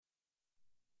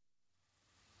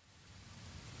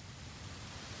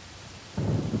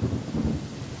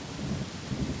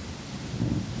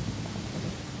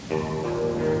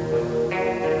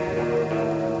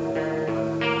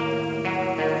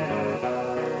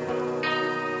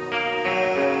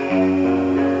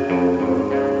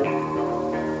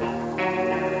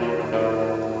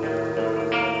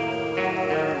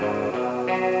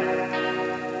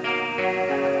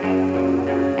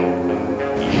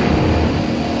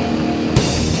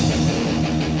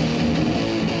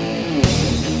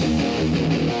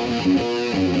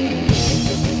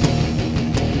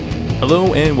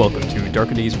Hello and welcome to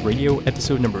Darker Days Radio,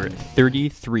 episode number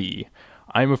 33.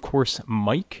 I'm, of course,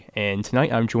 Mike, and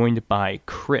tonight I'm joined by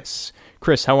Chris.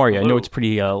 Chris, how are you? Hello. I know it's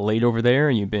pretty late over there,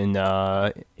 and you've been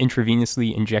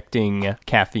intravenously injecting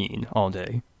caffeine all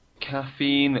day.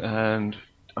 Caffeine, and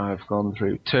I've gone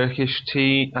through Turkish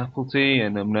tea, apple tea,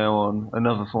 and I'm now on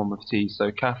another form of tea.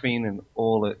 So caffeine in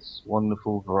all its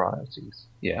wonderful varieties.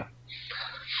 Yeah.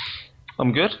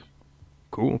 I'm good.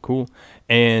 Cool.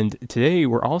 And today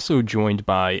we're also joined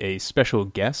by a special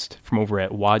guest from over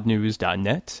at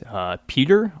wadnews.net,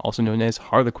 Peter, also known as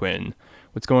Harlequin.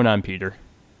 What's going on, Peter?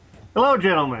 Hello,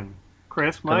 gentlemen.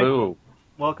 Chris, Mike, Hello.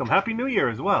 welcome. Happy New Year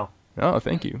as well. Oh,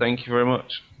 thank you. Thank you very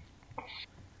much.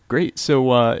 Great.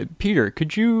 So, Peter,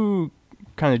 could you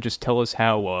kind of just tell us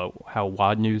how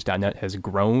wadnews.net has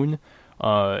grown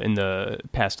in the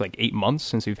past, 8 months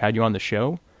since we've had you on the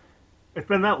show? It's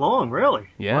been that long, really?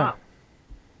 Yeah. Wow.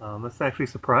 That's actually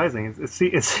surprising.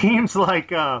 It seems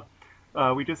like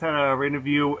we just had our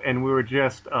interview and we were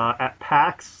just at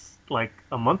PAX like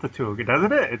a month or two ago,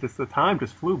 doesn't it? The time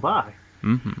just flew by.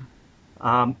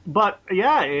 Mm-hmm. But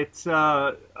yeah, it's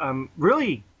I'm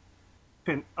really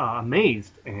been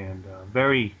amazed and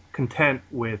very content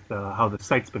with how the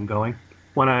site's been going.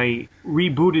 When I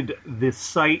rebooted this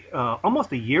site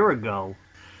almost a year ago,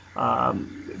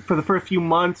 for the first few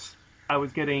months, I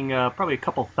was getting probably a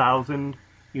couple thousand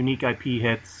unique IP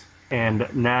hits, and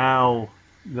now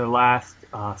the last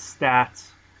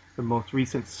the most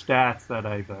recent stats that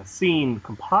I've seen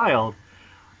compiled,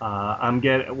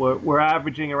 we're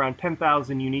averaging around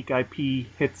 10,000 unique IP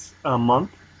hits a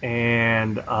month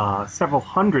and several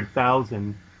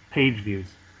 100,000 page views.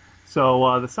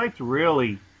 So the site's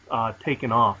really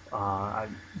taken off,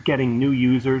 getting new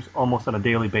users almost on a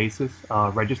daily basis,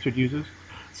 registered users.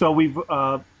 So we've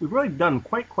really done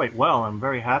quite well. I'm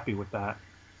very happy with that.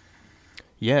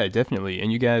 Yeah, definitely.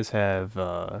 And you guys have,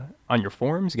 on your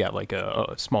forums, you got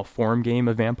a small forum game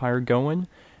of Vampire going,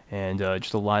 and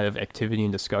just a lot of activity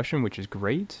and discussion, which is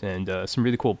great, and some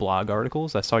really cool blog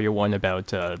articles. I saw your one about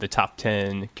the top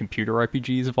 10 computer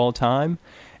RPGs of all time,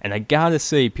 and I gotta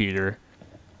say, Peter,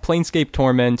 Planescape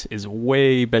Torment is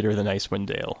way better than Icewind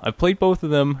Dale. I've played both of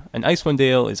them, and Icewind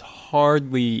Dale is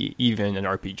hardly even an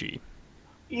RPG.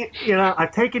 You know,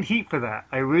 I've taken heat for that.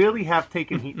 I really have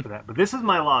taken heat for that. But this is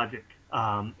my logic.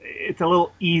 It's a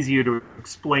little easier to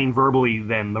explain verbally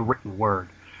than the written word.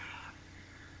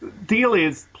 Deal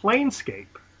is Planescape.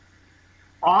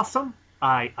 Awesome.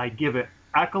 I give it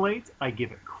accolades. I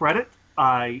give it credit.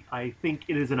 I think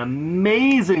it is an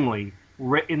amazingly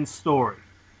written story.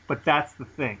 But that's the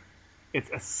thing. It's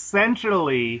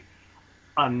essentially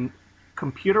a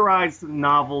computerized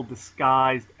novel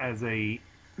disguised as a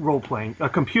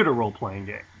computer role-playing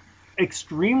game.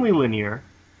 Extremely linear.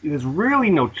 There's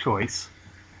really no choice.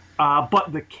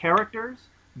 But the characters,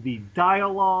 the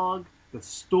dialogue, the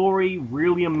story,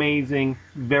 really amazing,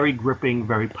 very gripping,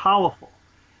 very powerful.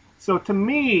 So to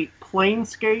me,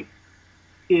 Planescape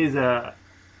is a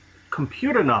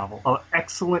computer novel, an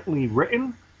excellently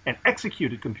written and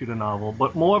executed computer novel,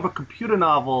 but more of a computer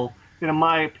novel than, in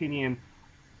my opinion,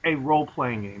 a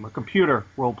role-playing game, a computer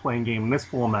role-playing game in this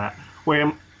format,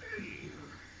 where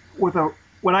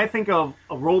when I think of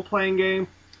a role-playing game,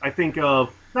 I think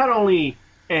of not only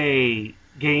a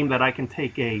game that I can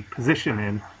take a position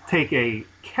in, take a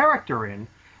character in,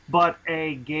 but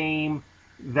a game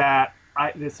that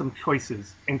there's some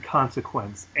choices and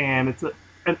consequence, and it's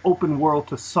an open world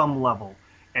to some level,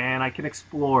 and I can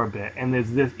explore a bit, and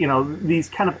there's these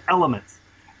kind of elements.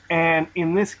 And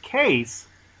in this case,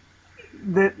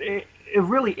 it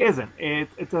really isn't.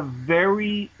 It's a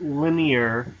very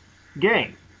linear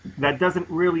game that doesn't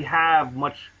really have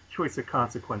much choice or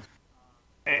consequence.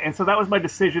 And so that was my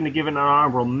decision to give it an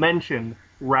honorable mention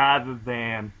rather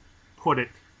than put it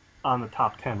on the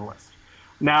top 10 list.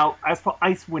 Now, as for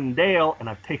Icewind Dale, and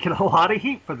I've taken a lot of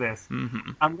heat for this,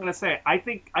 I'm going to say I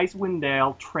think Icewind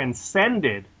Dale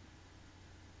transcended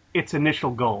its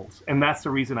initial goals, and that's the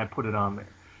reason I put it on there.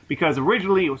 Because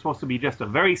originally it was supposed to be just a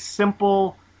very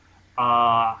simple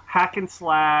hack and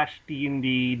slash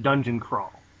D&D dungeon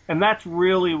crawl. And that's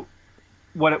really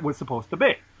what it was supposed to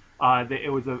be.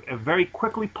 It was a very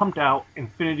quickly pumped out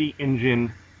Infinity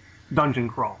Engine dungeon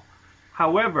crawl.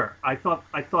 However, I thought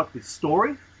the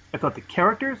story, I thought the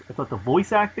characters, I thought the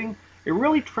voice acting, it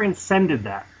really transcended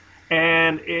that.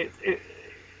 And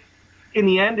in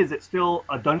the end, is it still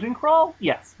a dungeon crawl?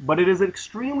 Yes, but it is an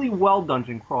extremely well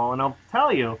dungeon crawl. And I'll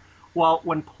tell you,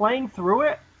 when playing through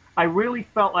it, I really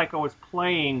felt like I was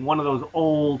playing one of those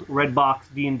old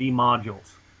Redbox D&D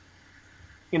modules.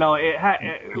 You know, it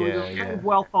was very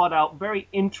well thought out, very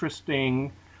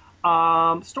interesting,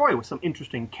 story with some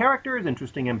interesting characters,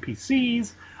 interesting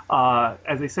NPCs.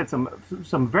 As I said,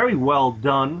 some very well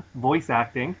done voice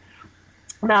acting.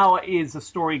 Now, is the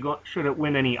story should it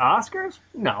win any Oscars?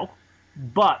 No,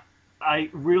 but I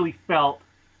really felt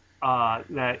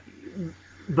that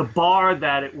the bar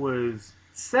that it was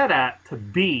set at to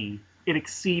be, it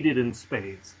exceeded in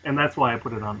spades, and that's why I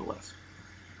put it on the list.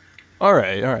 All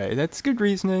right, that's good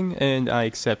reasoning, and I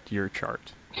accept your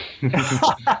chart.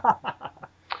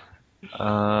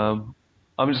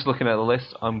 I'm just looking at the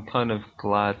list. I'm kind of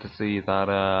glad to see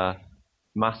that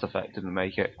Mass Effect didn't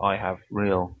make it. I have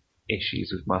real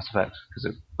issues with Mass Effect because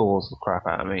it bores the crap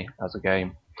out of me as a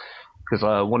game. Because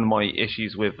one of my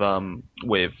issues with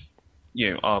RPG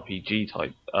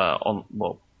type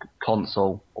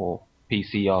console or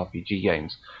PC RPG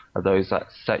games are those that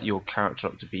set your character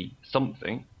up to be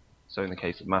something. So in the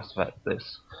case of Mass Effect,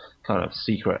 this kind of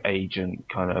secret agent,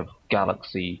 kind of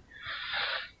galaxy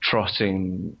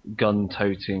trotting,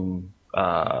 gun-toting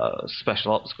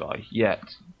special ops guy, yet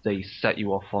they set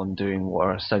you off on doing what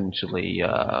are essentially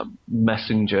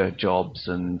messenger jobs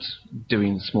and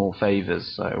doing small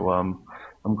favours. So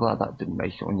I'm glad that didn't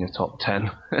make it on your top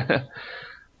 10.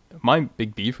 My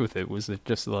big beef with it was that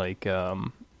just like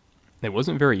it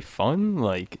wasn't very fun.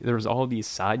 Like there was all these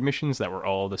side missions that were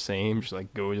all the same, just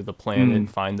like go to the planet,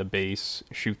 find the base,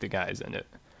 shoot the guys in it.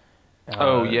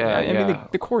 I mean,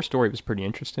 the core story was pretty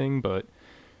interesting, but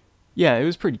yeah, it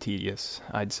was pretty tedious,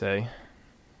 I'd say.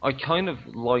 I kind of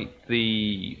liked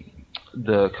the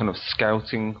kind of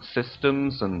scouting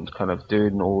systems and kind of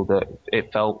doing all that.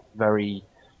 It felt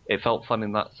fun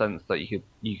in that sense that you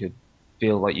could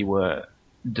feel like you were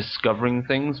discovering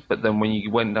things, but then when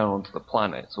you went down onto the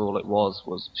planets, all it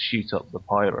was shoot up the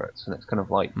pirates, and it's kind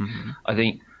of like I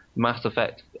think Mass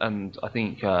Effect, and I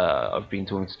think I've been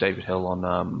talking to David Hill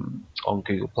on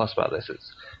Google Plus about this.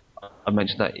 I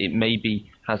mentioned that it maybe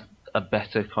has a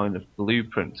better kind of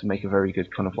blueprint to make a very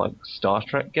good kind of like Star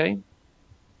Trek game,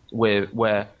 where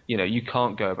you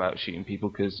can't go about shooting people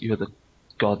because you're the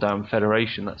goddamn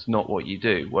Federation. That's not what you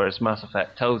do. Whereas Mass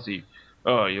Effect tells you,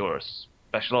 oh, you're a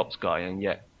special ops guy, and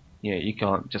yet you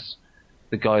can't just.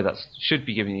 The guy that should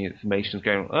be giving you information is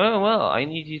going, oh, well, I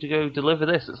need you to go deliver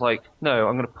this. It's like, no,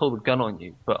 I'm going to pull the gun on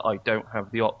you, but I don't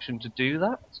have the option to do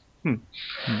that.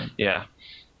 Yeah.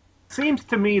 Seems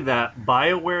to me that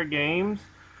BioWare games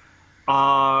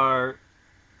are,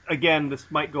 again,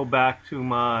 this might go back to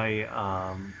my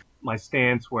my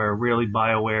stance where really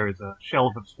BioWare is a shell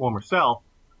of its former self.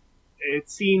 It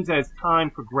seems as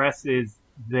time progresses,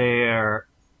 their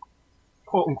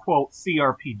quote-unquote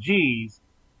CRPGs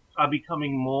are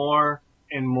becoming more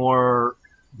and more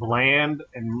bland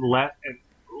and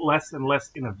less and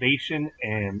less innovation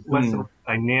and less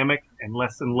dynamic and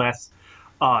less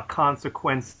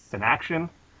consequence and action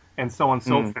and so on and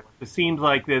so forth. It seems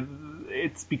like that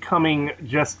it's becoming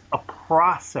just a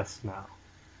process now.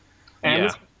 And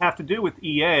this have to do with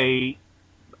EA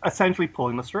essentially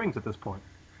pulling the strings at this point.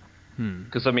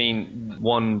 Because, I mean,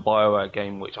 one BioWare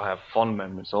game which I have fond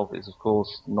memories of is, of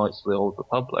course, Knights of the Old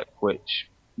Republic, which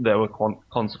there were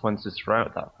consequences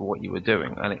throughout that for what you were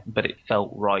doing, but it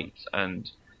felt right, and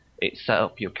it set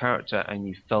up your character, and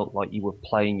you felt like you were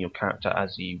playing your character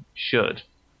as you should,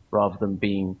 rather than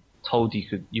being told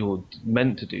you're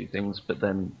meant to do things, but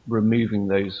then removing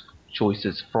those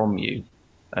choices from you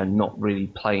and not really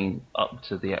playing up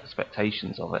to the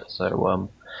expectations of it. So,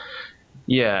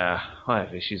 yeah, I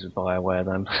have issues with BioWare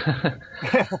then.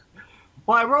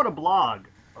 Well, I wrote a blog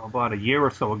about a year or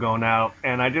so ago now,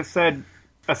 and I just said,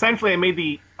 essentially,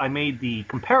 I made the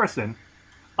comparison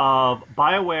of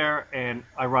BioWare and,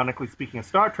 ironically speaking of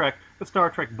Star Trek, the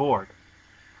Star Trek board,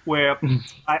 where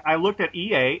I looked at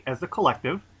EA as a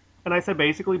collective, and I said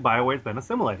basically BioWare's been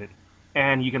assimilated.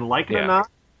 And you can like it or not,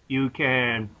 you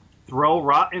can throw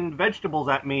rotten vegetables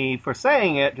at me for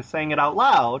saying it, just saying it out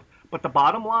loud, but the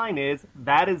bottom line is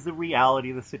that is the reality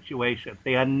of the situation.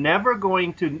 They are never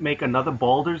going to make another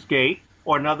Baldur's Gate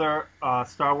or another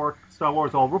Star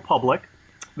Wars Old Republic.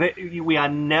 We are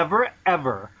never,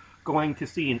 ever going to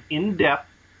see an in-depth,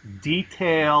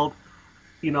 detailed,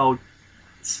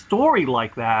 story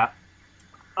like that,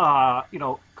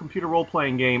 computer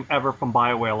role-playing game ever from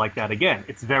BioWare like that again.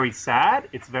 It's very sad.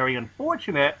 It's very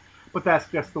unfortunate, but that's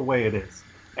just the way it is.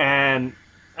 And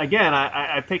again,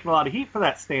 I've taken a lot of heat for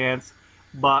that stance,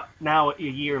 but now a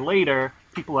year later,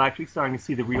 people are actually starting to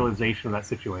see the realization of that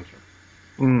situation.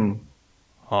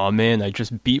 Oh man, I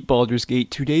just beat Baldur's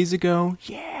Gate 2 days ago.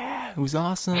 Yeah, it was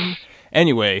awesome.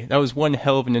 Anyway, that was one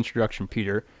hell of an introduction,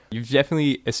 Peter. You've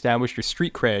definitely established your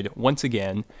street cred once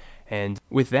again. And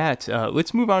with that,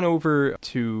 let's move on over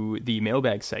to the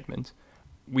mailbag segment.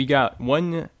 We got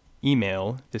one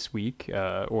email this week,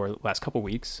 or last couple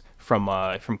weeks,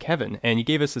 from Kevin, and he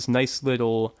gave us this nice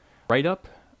little write-up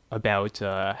about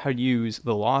how to use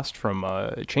the Lost from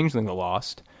Changeling the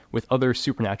Lost with other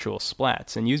supernatural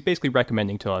splats. And he was basically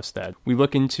recommending to us that we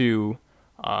look into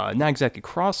not exactly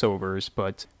crossovers,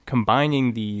 but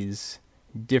combining these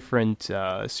different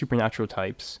supernatural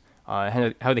types,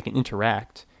 how they can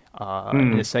interact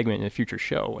in a segment in a future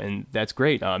show. And that's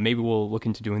great. Maybe we'll look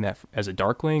into doing that as a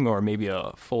Darkling, or maybe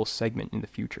a full segment in the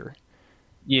future.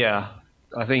 Yeah,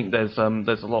 I think there's a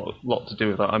lot to do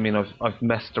with that. I mean, I've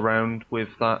messed around with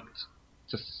that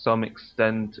to some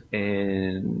extent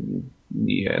in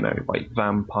like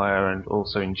Vampire and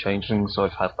also in Changeling. So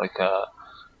I've had like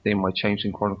in my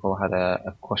Changeling Chronicle, I had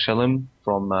a Quashelim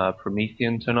from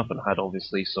Promethean turn up, and had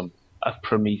obviously a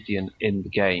Promethean in the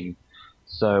game.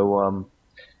 So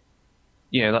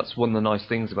that's one of the nice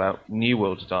things about New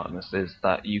World of Darkness, is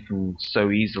that you can so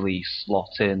easily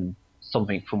slot in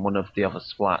something from one of the other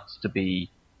splats to be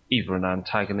either an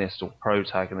antagonist or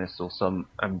protagonist or some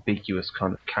ambiguous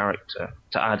kind of character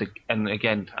to add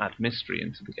mystery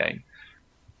into the game.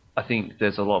 I think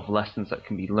there's a lot of lessons that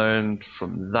can be learned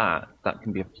from that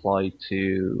can be applied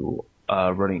to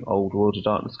running old World of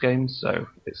Darkness games, so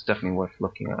it's definitely worth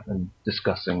looking at and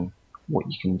discussing what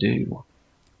you can do.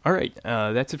 All right,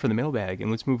 that's it for the mailbag,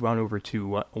 and let's move on over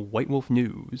to White Wolf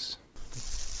News.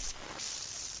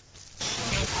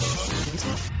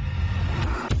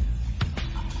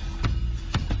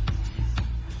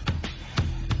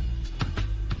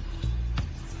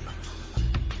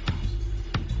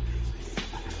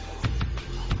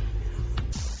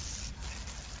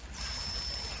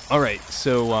 All right,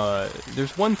 so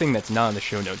there's one thing that's not in the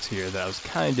show notes here that I was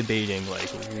kind of debating, like,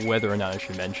 whether or not I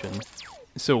should mention.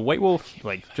 So White Wolf,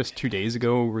 like, just 2 days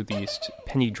ago, released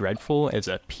Penny Dreadful as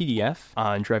a PDF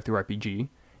on DriveThruRPG.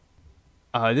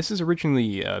 This is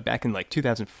originally back in, like,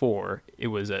 2004. It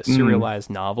was a serialized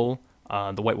novel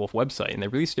on the White Wolf website, and they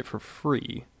released it for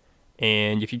free.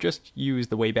 And if you just use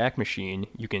the Wayback Machine,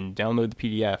 you can download the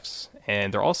PDFs,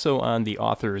 and they're also on the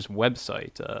author's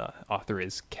website. Author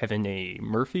is Kevin A.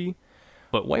 Murphy,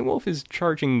 but White Wolf is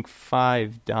charging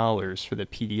 $5 for the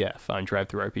PDF on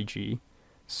DriveThruRPG.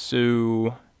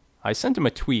 So I sent him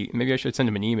a tweet. Maybe I should send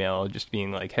him an email, just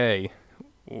being like, "Hey,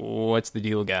 what's the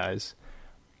deal, guys?"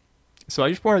 So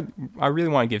I really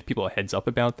want to give people a heads up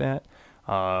about that.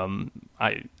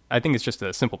 I think it's just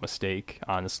a simple mistake,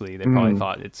 honestly. They probably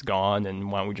thought it's gone,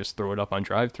 and why don't we just throw it up on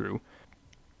DriveThru?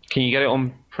 Can you get it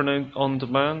on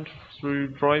demand through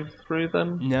DriveThru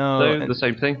then? No. The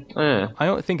same thing? Yeah. I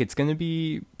don't think it's going to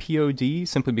be POD,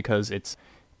 simply because it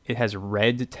has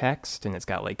red text, and it's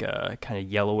got like a kind of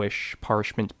yellowish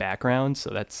parchment background, so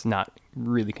that's not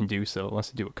really conducive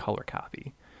unless you do a color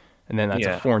copy. And then that's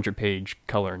a 400-page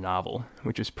color novel,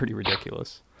 which is pretty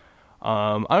ridiculous.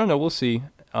 I don't know, we'll see.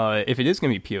 If it is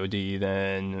going to be POD,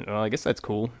 then I guess that's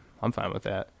cool. I'm fine with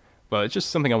that. But it's just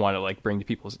something I want to like bring to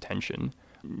people's attention,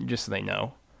 just so they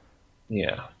know.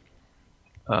 Yeah.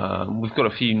 We've got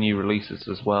a few new releases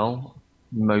as well.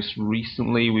 Most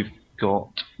recently, we've got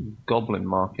Goblin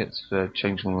Markets for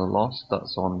Changeling the Lost.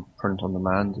 That's on print on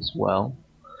demand as well.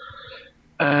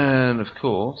 And of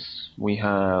course, we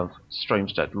have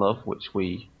Strange Dead Love, which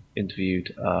we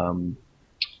interviewed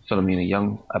Philomena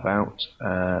Young about,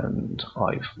 and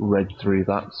I've read through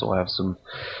that, so I have some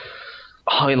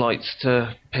highlights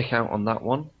to pick out on that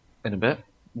one in a bit.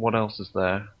 What else is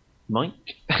there,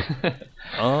 Mike?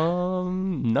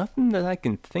 Nothing that I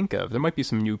can think of. There might be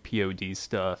some new POD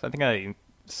stuff. I think I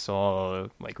saw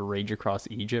like Rage Across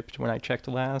Egypt when I checked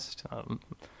last.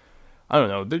 I don't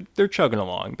know. They're chugging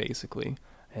along basically.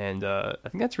 And I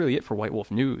think that's really it for White Wolf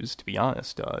News, to be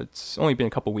honest. It's only been a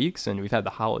couple weeks, and we've had the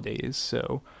holidays,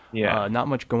 so not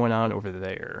much going on over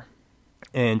there.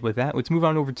 And with that, let's move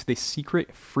on over to the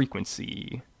Secret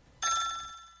Frequency.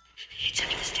 It's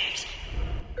under the stairs.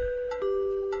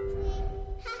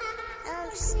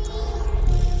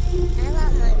 I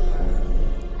want my mom.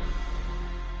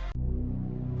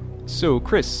 So,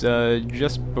 Chris,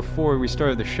 just before we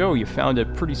started the show, you found a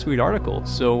pretty sweet article.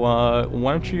 So,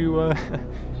 why don't you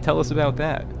tell us about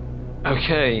that?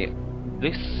 Okay,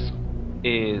 this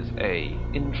is a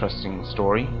interesting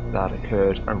story that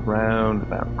occurred around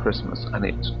about Christmas, and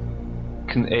it's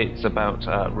about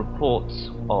reports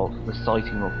of the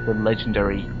sighting of the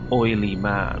legendary Oily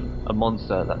Man, a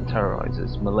monster that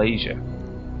terrorizes Malaysia.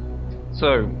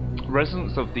 So,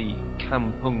 residents of the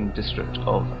Kampung district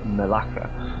of Melaka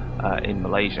in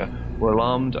Malaysia were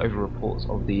alarmed over reports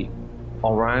of the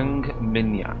Orang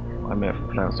Minyak. I may have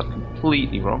pronounced that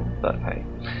completely wrong, but hey.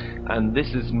 And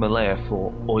this is Malaya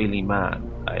for Oily Man.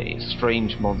 a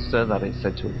strange monster that is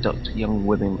said to abduct young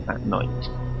women at night,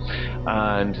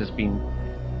 and has been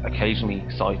occasionally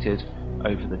sighted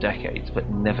over the decades, but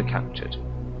never captured.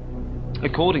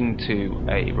 According to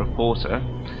a reporter,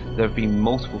 there have been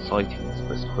multiple sightings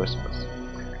this Christmas,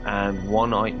 and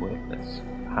one eyewitness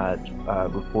had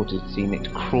reported seeing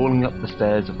it crawling up the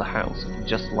stairs of the house,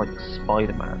 just like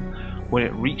Spider-Man. When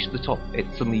it reached the top, it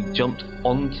suddenly jumped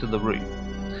onto the roof.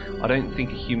 I don't think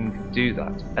a human could do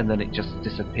that, and then it just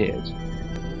disappeared.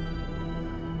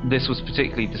 This was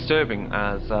particularly disturbing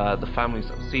as the families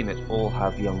that have seen it all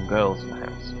have young girls in the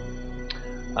house.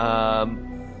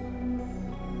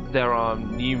 There are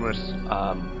numerous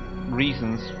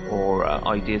reasons or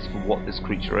ideas for what this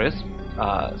creature is.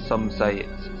 Some say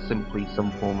it's simply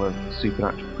some form of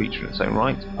supernatural creature in its own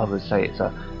right. Others say it's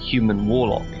a human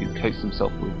warlock who coats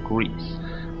himself with grease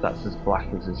that's as black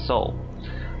as his soul.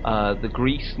 The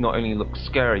grease not only looks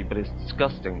scary, but is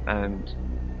disgusting, and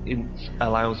it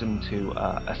allows him to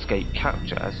escape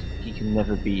capture, as he can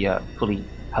never be fully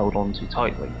held on too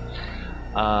tightly.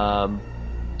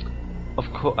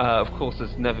 Of course,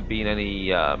 there's never been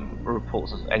any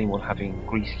reports of anyone having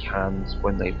greasy hands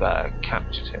when they've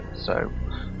captured him, so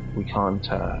we can't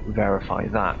verify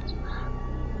that.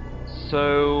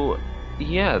 So,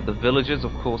 yeah, the villagers,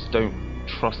 of course, don't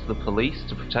trust the police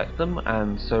to protect them,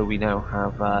 and so we now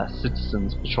have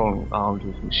citizens patrolling armed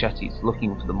with machetes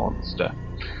looking for the monster.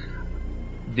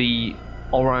 The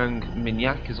Orang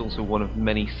Minyak is also one of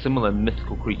many similar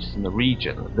mythical creatures in the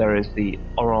region. There is the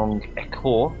Orang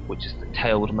Ekor, which is the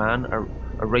tailed man,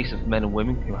 a race of men and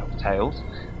women who have tails.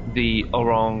 The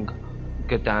Orang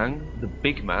Gadang, the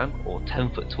big man, or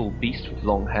 10-foot tall beast with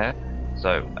long hair,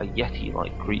 so a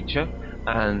yeti-like creature.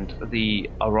 And the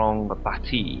Orang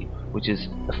Bati, which is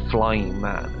the flying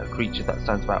man, a creature that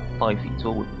stands about 5 feet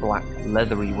tall with black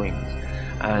leathery wings,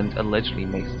 and allegedly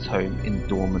makes its home in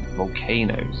dormant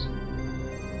volcanoes.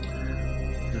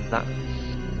 That's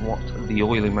what the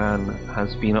Oily Man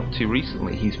has been up to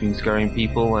recently. He's been scaring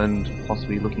people and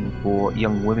possibly looking for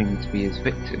young women to be his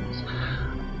victims.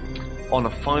 On a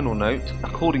final note,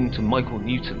 according to Michael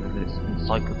Newton in his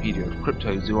Encyclopedia of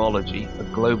Cryptozoology, a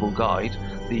global guide,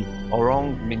 the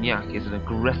Orang Minyak is an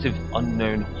aggressive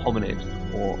unknown hominid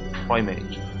or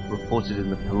primate reported in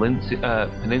the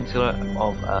peninsula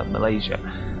of Malaysia.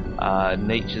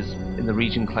 Natures in the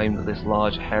region claim that this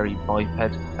large hairy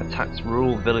biped attacks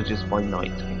rural villages by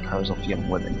night and carries off young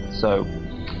women. So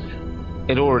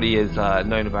it already is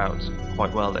known about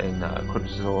quite well in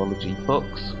cryptozoology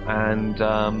books, and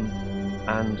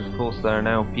of course there are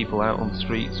now people out on the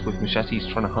streets with machetes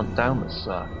trying to hunt down this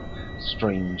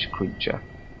strange creature.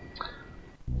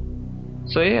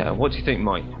 So yeah, what do you think,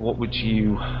 Mike? What's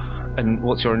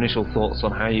your initial thoughts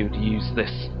on how you would use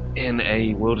this in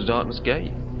a World of Darkness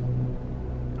game?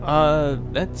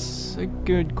 That's a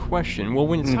good question. Well,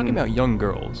 when it's talking about young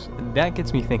girls, that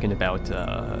gets me thinking about,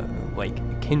 like,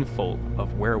 kinfolk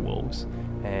of werewolves,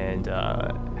 and,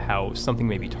 how something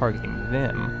may be targeting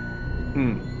them.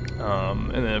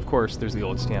 And then, of course, there's the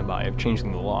old standby of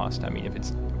Changeling the Lost. I mean, if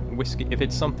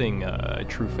it's something,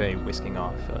 true fae whisking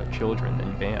off, children,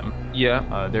 then bam.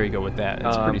 Yeah. There you go with that.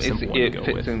 It's a pretty simple one to go with.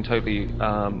 It fits in totally,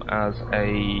 as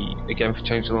again, for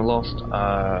Changeling the Lost,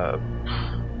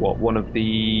 one of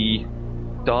the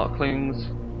Darklings,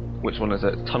 which one is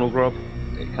it? Tunnel Grub.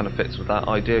 It kind of fits with that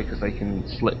idea because they can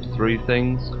slip through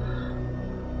things.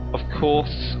 Of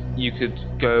course, you could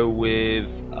go with.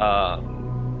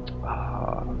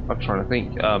 I'm trying to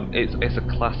think. It's a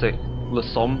classic La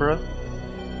Sombra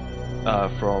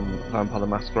from Vampire the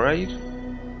Masquerade.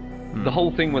 The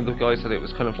whole thing when the guy said it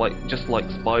was kind of like just like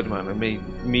Spider-Man, it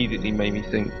immediately made me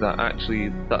think that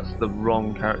actually that's the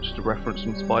wrong character to reference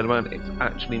from Spider-Man. It's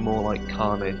actually more like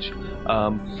Carnage.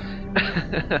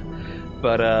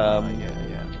 But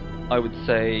I would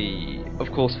say, of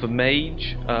course, for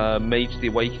Mage the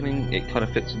Awakening, it kind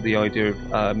of fits with the idea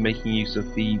of making use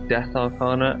of the Death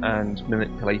Arcana and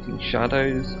manipulating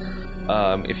shadows.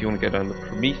 If you want to go down the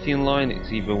Promethean line,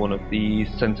 it's either one of the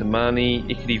Centimani,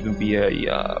 it could even be a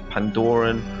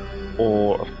Pandoran,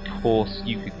 or of course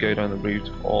you could go down the route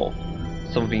of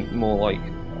something more like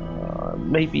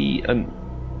maybe an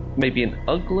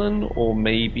Uglin, or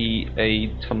maybe a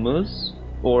Tammuz,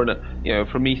 or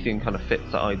Promethean kind of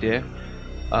fits that idea.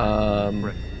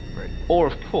 Right. Or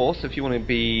of course, if you want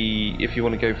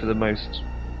to go for the most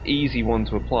easy one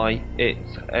to apply,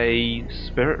 it's a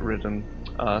spirit-ridden.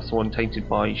 Someone tainted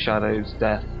by shadows,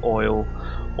 death, oil,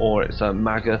 or it's a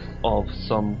Magath of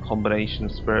some combination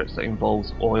of spirits that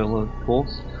involves oil, of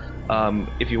course.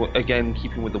 If you again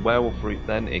keeping with the werewolf route,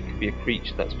 then it could be a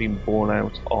creature that's been born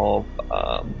out of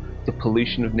the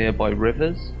pollution of nearby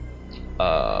rivers.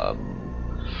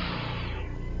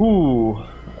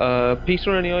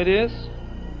 Peter, any ideas?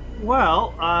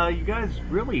 Well, you guys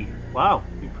really, wow,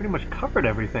 you pretty much covered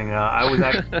everything. I was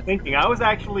actually thinking, I was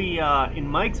actually in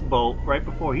Mike's boat right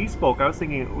before he spoke. I was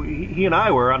thinking, he and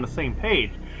I were on the same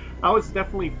page. I was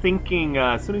definitely thinking,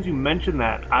 as soon as you mentioned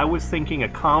that, I was thinking a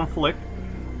conflict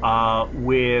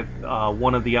with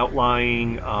one of the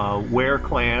outlying were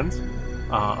clans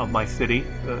of my city,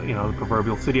 the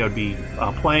proverbial city I'd be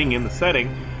playing in the setting,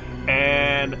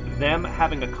 and them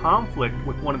having a conflict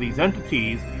with one of these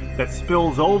entities that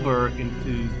spills over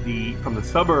from the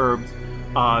suburbs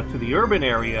to the urban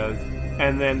areas,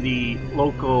 and then the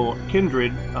local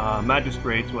kindred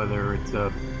magistrates, whether it's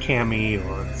a Kami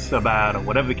or Sabat or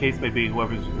whatever the case may be,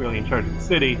 whoever's really in charge of the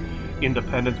city,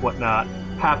 independents, whatnot,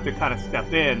 have to kind of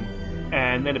step in,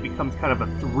 and then it becomes kind of a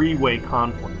three-way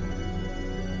conflict.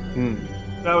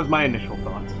 That was my initial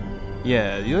thoughts.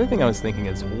 Yeah, the other thing I was thinking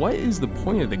is, what is the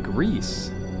point of the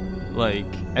grease? Like,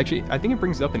 actually, I think it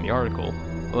brings it up in the article.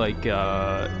 Like,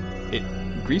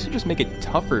 grease would just make it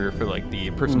tougher for like the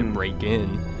person to break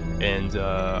in and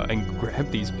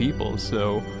grab these people.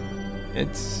 So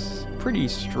it's pretty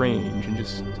strange and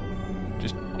just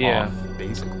off,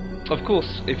 basically. Of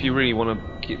course, if you really want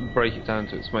to break it down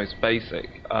to its most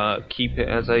basic, keep it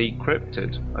as a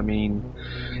cryptid. I mean,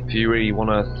 if you really want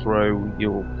to throw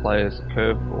your players a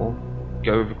curveball,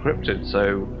 go with a cryptid.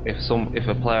 So if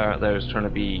a player out there is trying to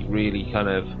be really kind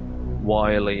of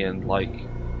wily and like,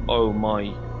 oh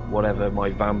my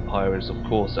vampire is of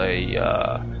course a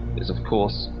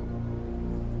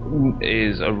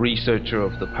researcher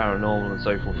of the paranormal and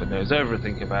so forth and knows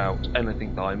everything about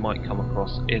anything that I might come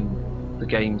across in the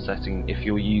game setting, if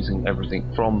you're using everything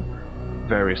from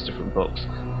various different books,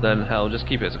 then hell, just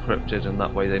keep it as a cryptid, and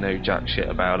that way they know jack shit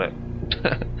about it.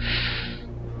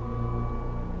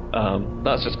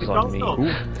 That's just because I'm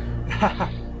mean.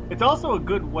 It's also a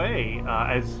good way,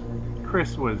 as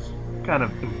Chris was kind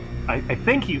of, I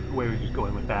think where he was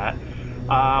going with that,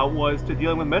 was to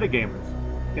dealing with metagamers.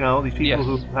 You know, these people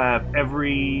who have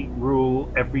every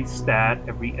rule, every stat,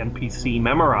 every NPC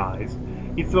memorized.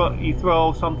 You throw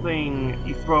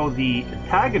the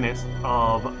antagonist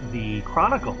of the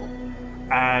Chronicle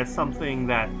as something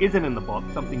that isn't in the book,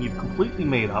 something you've completely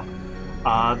made up,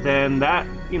 then that,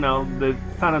 there's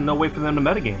kind of no way for them to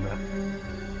metagame that.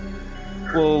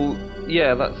 Well,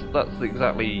 yeah, that's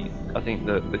exactly, I think,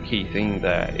 the key thing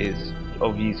there is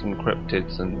of using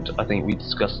cryptids, and I think we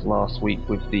discussed last week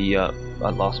with the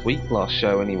last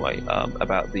show anyway,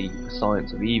 about the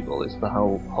science of evil. Is the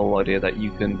whole idea that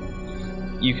you can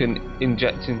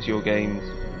inject into your games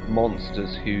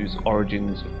monsters whose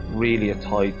origins really are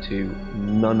tied to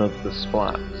none of the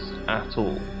splats at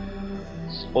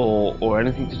all, or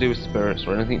anything to do with spirits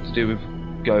or anything to do with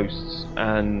ghosts,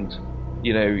 and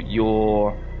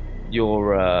your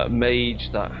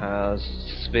mage that has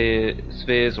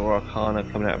spheres or arcana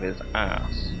coming out of his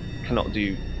ass cannot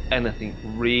do anything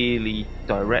really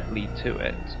directly to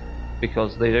it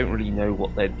because they don't really know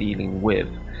what they're dealing with.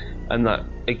 And that,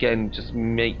 again, just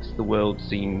makes the world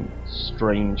seem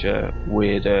stranger,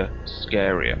 weirder,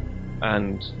 scarier.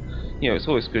 And, it's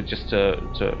always good just to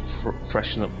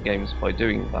freshen up the games by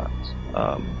doing that.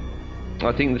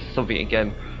 I think this is something,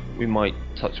 again, we might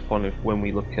touch upon when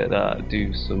we look at,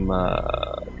 do some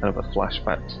kind of a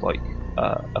flashback to, like,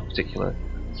 a particular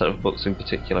set of books, in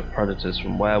particular Predators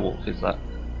from Werewolf, is that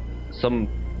some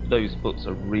of those books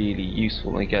are really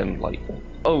useful. And again, like,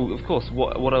 oh, of course,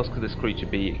 what else could this creature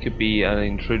be? It could be an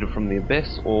intruder from the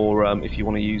abyss, or if you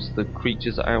want to use the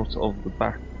creatures out of the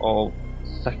back of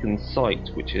Second Sight,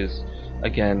 which is,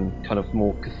 again, kind of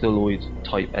more Cthulhuid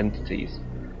type entities.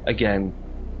 Again,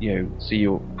 so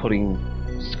you're putting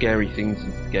scary things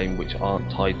into the game which aren't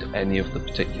tied to any of the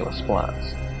particular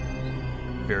splats.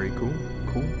 Very cool.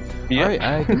 Yeah. Alright,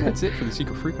 I think that's it for the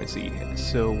Secret Frequency.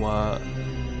 So,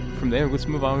 from there, let's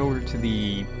move on over to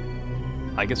the,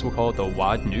 I guess we'll call it the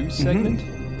WAD News segment.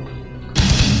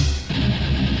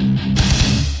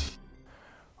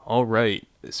 Alright,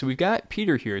 so we've got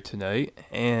Peter here tonight,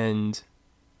 and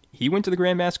he went to the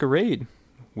Grand Masquerade.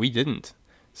 We didn't.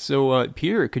 So,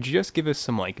 Peter, could you just give us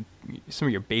some of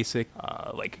your basic,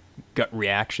 gut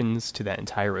reactions to that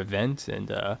entire event,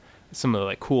 and some of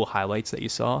the, cool highlights that you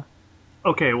saw?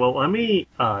 Okay, well, let me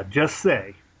just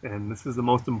say, and this is the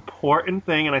most important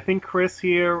thing, and I think Chris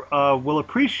here will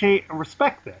appreciate and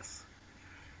respect this.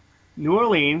 New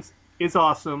Orleans is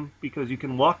awesome because you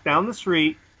can walk down the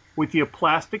street with your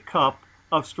plastic cup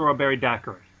of strawberry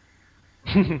daiquiri.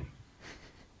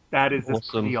 That is just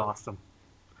pretty awesome.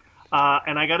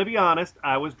 And I got to be honest,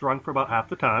 I was drunk for about half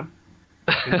the time.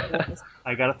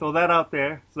 I got to throw that out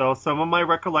there. So some of my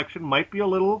recollection might be a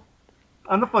little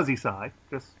on the fuzzy side.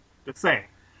 Just saying.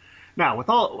 Now, with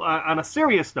all on a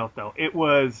serious note, though, it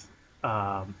was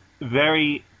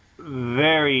very,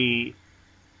 very.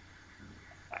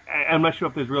 I'm not sure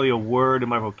if there's really a word in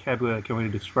my vocabulary that can really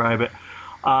describe it.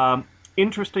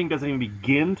 Interesting doesn't even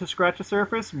begin to scratch the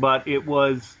surface, but it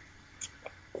was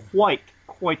quite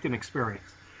an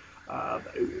experience.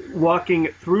 Walking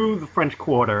through the French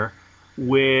Quarter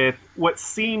with what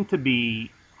seemed to be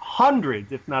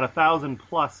hundreds, if not 1,000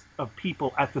 plus, of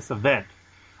people at this event,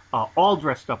 all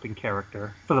dressed up in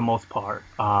character for the most part.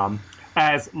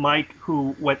 As Mike,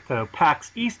 who went to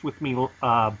PAX East with me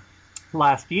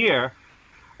last year,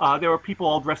 there were people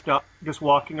all dressed up, just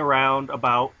walking around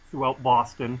about throughout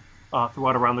Boston,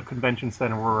 throughout around the convention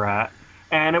center where we're at.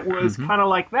 And it was kind of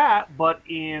like that, but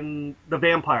in the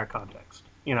vampire context,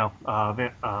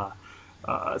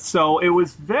 so it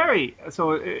was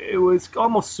it was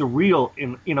almost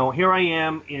surreal. Here I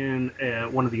am in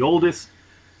one of the oldest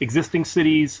existing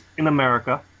cities in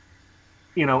America,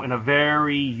 in a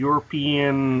very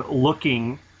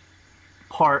European-looking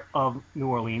part of New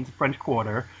Orleans, French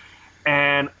Quarter,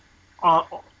 and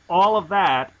all of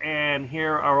that, and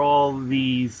here are all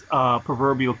these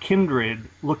proverbial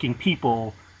kindred-looking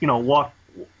people,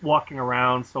 walking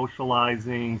around,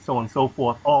 socializing, so on and so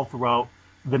forth, all throughout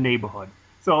the neighborhood.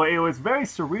 So it was very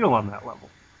surreal on that level.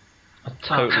 I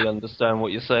totally understand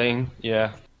what you're saying.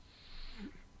 Yeah.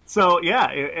 So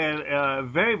yeah,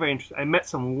 very, very interesting. I met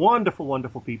some wonderful,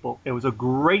 wonderful people. It was a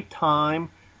great time.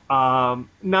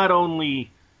 Not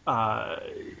only, to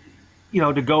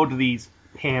go to these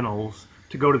panels,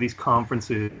 to go to these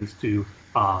conferences, to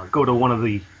go to one of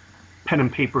the pen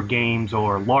and paper games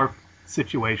or LARP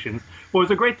situations. But it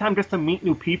was a great time just to meet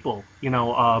new people,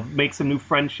 make some new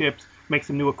friendships, make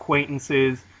some new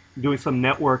acquaintances, doing some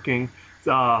networking.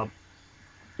 It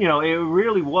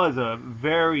really was a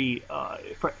very,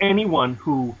 for anyone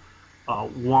who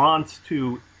wants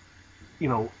to,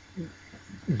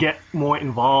 get more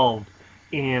involved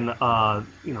in,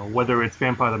 whether it's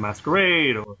Vampire the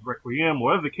Masquerade or Requiem,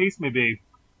 whatever the case may be,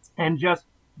 and just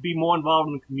be more involved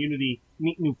in the community,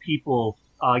 meet new people,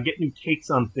 get new takes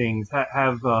on things,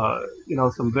 have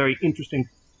some very interesting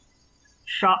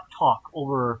shop talk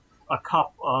over a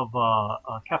cup of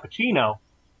cappuccino.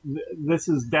 This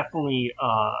is definitely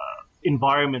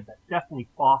environment that definitely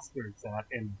fosters that,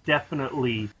 and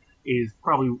definitely is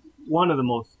probably one of the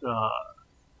most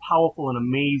powerful and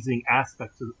amazing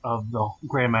aspects of the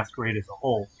Grand Masquerade as a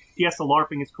whole. Yes, the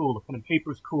LARPing is cool, the pen and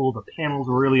paper is cool, the panels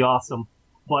are really awesome,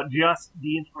 but just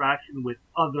the interaction with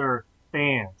other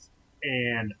fans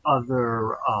and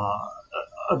other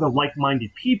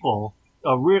like-minded people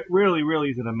really, really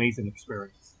is an amazing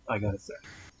experience, I gotta say.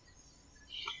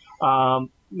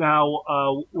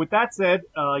 Now, with that said,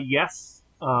 yes,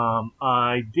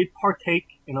 I did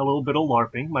partake in a little bit of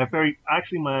LARPing.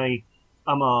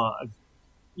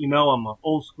 I'm an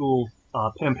old school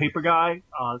pen and paper guy.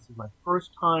 This is my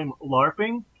first time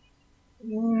LARPing.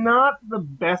 Not the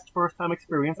best first time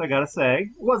experience, I gotta say.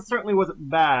 Certainly wasn't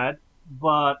bad,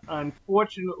 but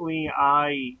unfortunately,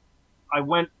 I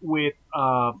went with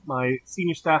my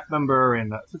senior staff member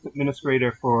and assistant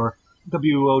administrator for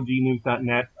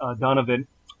WODnews.net, Donovan,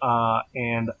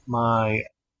 and my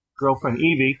girlfriend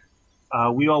Evie.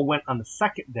 We all went on the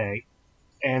second day,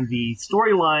 and the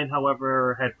storyline,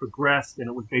 however, had progressed, and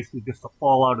it was basically just a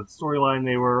fallout of the storyline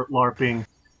they were LARPing.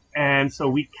 And so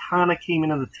we kind of came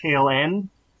into the tail end,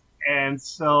 and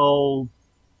so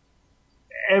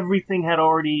everything had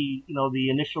already, the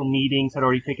initial meetings had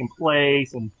already taken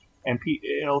place, and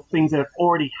things that had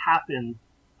already happened,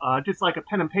 just like a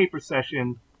pen and paper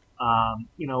session.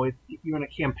 If you're in a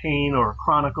campaign or a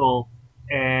chronicle,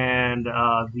 and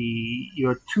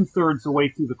you're 2/3 the way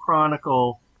through the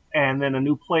chronicle, and then a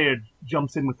new player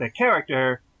jumps in with their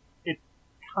character, it's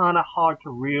kind of hard to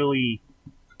really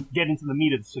get into the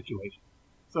meat of the situation.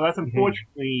 So that's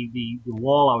unfortunately the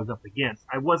wall I was up against.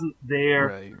 I wasn't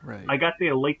there. Right. I got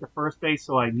there late the first day,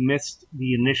 so I missed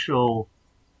the initial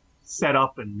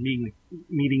setup and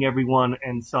meeting everyone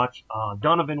and such.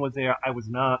 Donovan was there. I was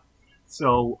not.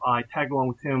 So I tagged along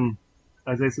with him,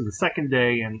 as I said, the second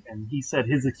day, and he said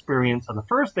his experience on the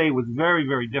first day was very,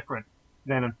 very different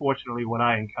than, unfortunately, what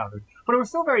I encountered. But it was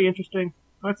still very interesting.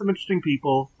 I met some interesting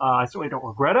people. I certainly don't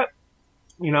regret it.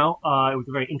 It was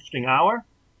a very interesting hour.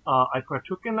 I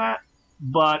partook in that.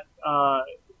 But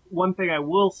one thing I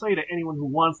will say to anyone who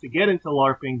wants to get into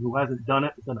LARPing, who hasn't done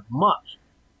it much,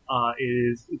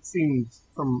 is it seems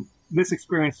from this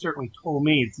experience certainly told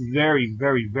me it's very,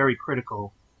 very, very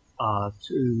critical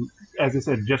to, as I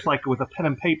said, just like with a pen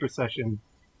and paper session,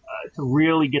 to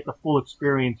really get the full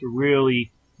experience, you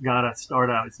really gotta start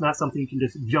out. It's not something you can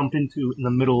just jump into in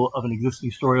the middle of an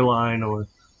existing storyline or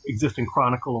existing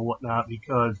chronicle or whatnot,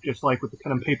 because just like with the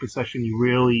pen and paper session, you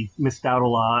really missed out a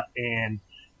lot, and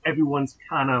everyone's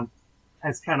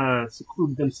has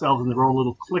secluded themselves in their own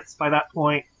little cliques by that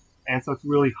point, and so it's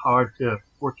really hard to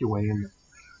work your way in there.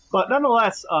 But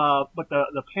nonetheless, but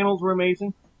the panels were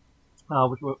amazing,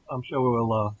 which I'm sure we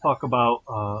will talk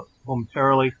about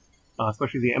momentarily,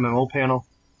 especially the MMO panel.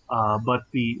 But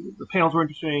the panels were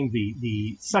interesting.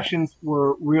 The sessions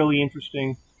were really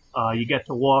interesting. You get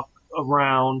to walk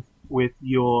around with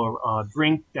your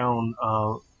drink down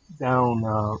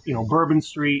Bourbon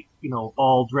Street,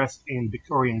 all dressed in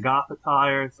Victorian Goth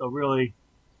attire. So really,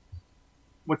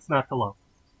 what's not to love?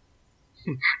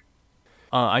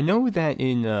 I know that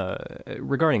in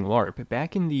regarding LARP,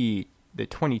 back in the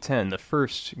 2010, the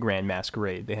first Grand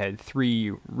Masquerade, they had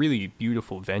 3 really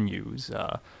beautiful venues.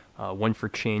 One for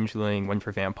Changeling, one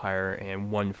for Vampire,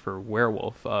 and one for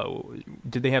Werewolf.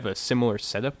 Did they have a similar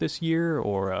setup this year,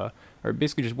 or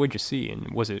basically just what'd you see,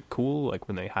 and was it cool? Like,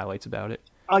 when they highlights about it?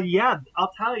 Yeah,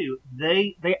 I'll tell you,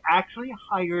 they actually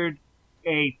hired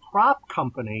a prop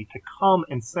company to come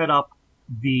and set up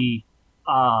the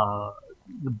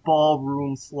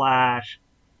ballroom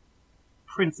 /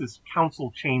 Prince's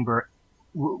Council Chamber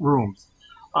rooms.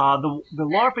 The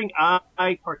LARPing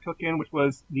I partook in, which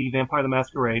was the Vampire the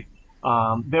Masquerade,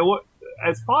 there were,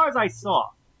 as far as I saw,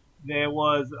 there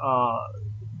was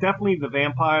definitely the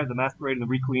Vampire, the Masquerade, and the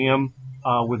Requiem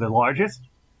were the largest.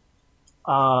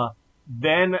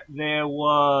 Then there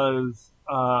was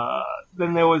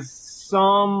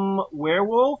some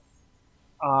Werewolf,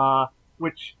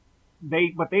 which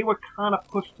they were kind of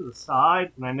pushed to the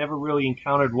side, and I never really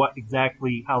encountered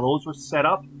how those were set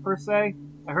up per se.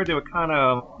 I heard they were kind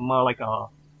of more like a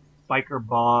biker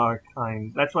bar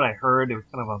kind. That's what I heard. It was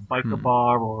kind of a biker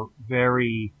bar, or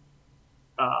very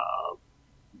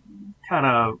kind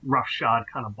of roughshod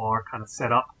kind of bar kind of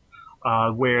setup.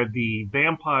 Where the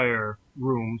vampire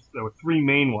rooms, there were 3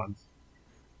 main ones.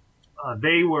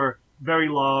 They were very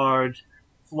large,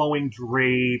 flowing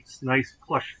drapes, nice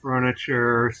plush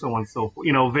furniture, so on and so forth.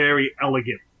 Very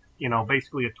elegant.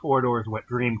 Basically a Toreador's Wet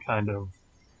Dream kind of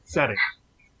setting.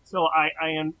 So I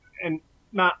am, and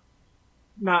not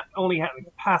only having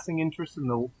a passing interest in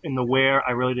the where,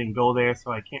 I really didn't go there,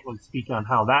 so I can't really speak on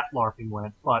how that LARPing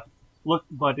went. But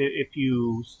if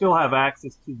you still have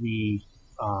access to the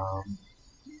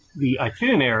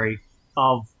itinerary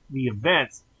of the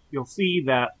events, you'll see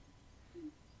that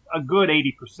a good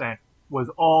 80% was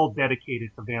all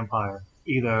dedicated to Vampire,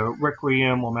 either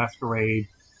Requiem or Masquerade.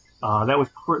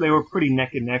 They were pretty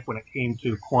neck and neck when it came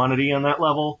to quantity on that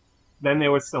level. Then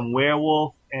there was some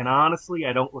Werewolf, and honestly,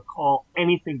 I don't recall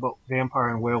anything but Vampire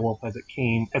and Werewolf as it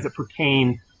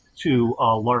pertained to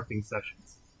LARPing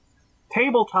sessions.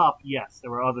 Tabletop, yes,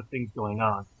 there were other things going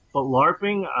on. But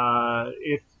LARPing,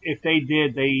 if they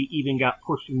did, they even got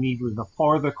pushed immediately the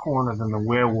farther corner than the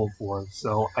Werewolf was.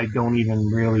 So I don't even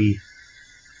really,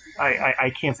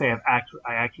 I can't say I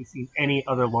actually seen any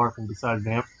other LARPing besides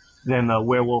than the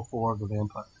Werewolf or the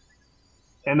Vampire.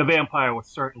 And the Vampire was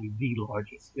certainly the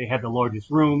largest. They had the largest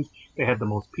rooms. They had the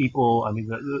most people. I mean,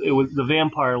 the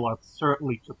Vampire LARP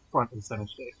certainly took front and center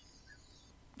stage.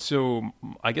 So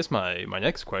I guess my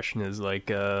next question is, like,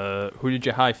 who did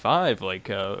you high five? Like,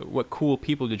 what cool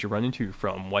people did you run into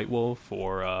from White Wolf,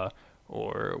 or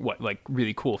what, like,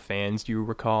 really cool fans do you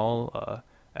recall?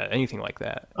 Anything like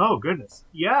that? Oh goodness,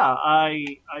 yeah.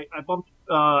 I bumped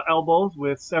elbows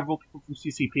with several people from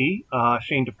CCP.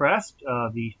 Shane Depressed,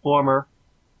 the former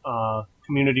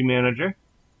community manager.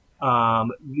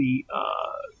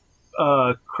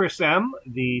 Chris M,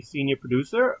 the senior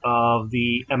producer of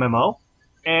the MMO.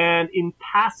 And in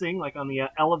passing, like on the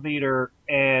elevator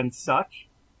and such,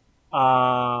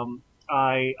 I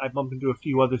bumped into a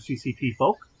few other CCP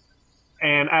folk.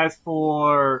 And as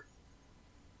for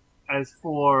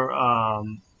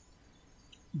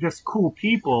just cool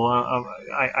people,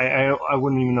 I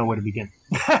wouldn't even know where to begin.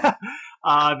 I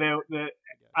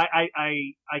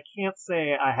can't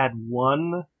say I had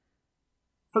one.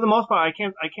 For the most part, I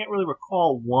can't really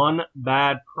recall one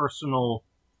bad personal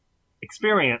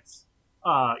experience.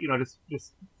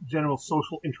 Just general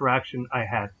social interaction I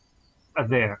had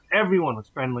there. Everyone was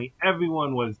friendly.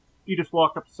 You just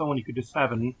walked up to someone, you could just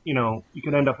you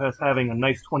could end up having a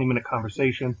nice 20-minute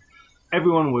conversation.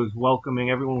 Everyone was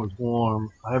welcoming. Everyone was warm.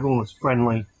 Everyone was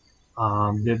friendly.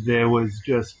 There was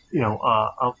just,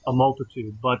 a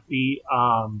multitude. But it's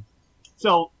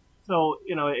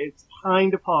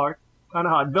kind of hard.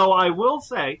 Though I will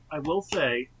say,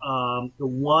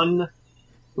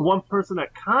 the one person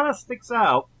that kind of sticks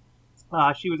out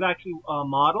She was actually a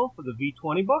model for the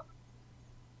V20 book,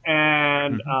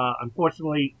 and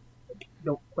unfortunately,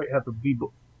 don't quite have the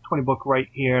V20 book right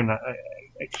here, and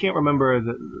I can't remember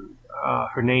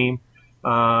her name,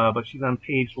 but she's on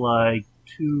page like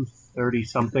 230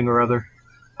 something or other.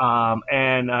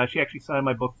 And she actually signed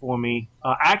my book for me.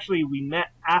 Actually, we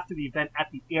met after the event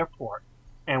at the airport,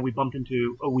 and we bumped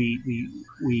into.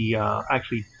 We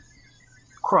actually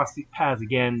crossed the paths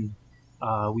again.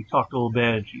 We talked a little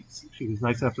bit. And she was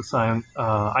nice enough to sign.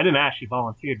 I didn't ask; she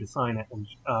volunteered to sign it, and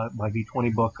my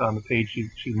V20 book on the page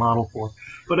she modeled for.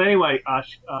 But anyway,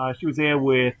 she was there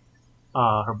with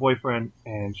her boyfriend,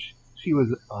 and she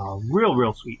was a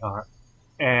real sweetheart.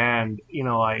 And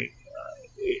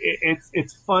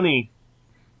it's funny.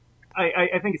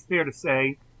 I think it's fair to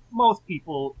say most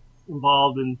people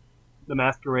involved in the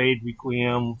Masquerade,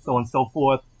 Requiem, so on and so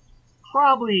forth,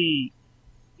 probably.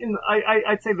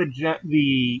 I'd say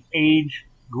the age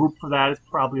group for that is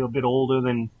probably a bit older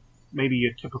than maybe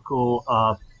your typical,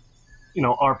 our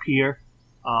peer.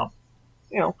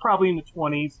 Probably in the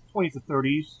 20s to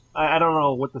 30s. I don't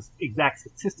know what the exact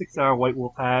statistics are White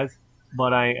Wolf has,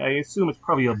 but I assume it's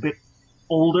probably a bit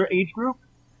older age group.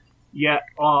 Yet,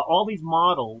 all these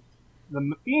models,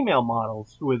 the female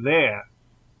models who were there,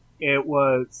 it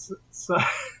was,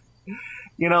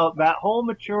 that whole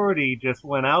maturity just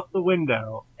went out the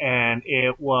window, and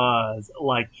it was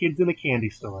like kids in a candy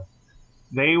store.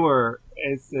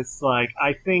 It's like,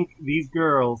 I think these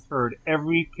girls heard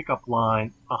every pickup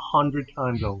line 100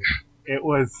 times over. It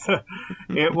was,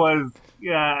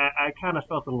 yeah, I kind of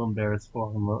felt a little embarrassed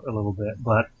for them a little bit,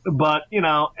 but,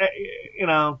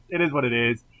 it is what it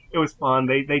is. It was fun.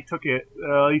 They took it,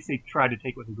 at least they tried to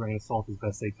take it with a grain of salt as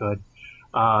best they could.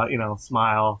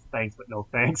 Smile, thanks, but no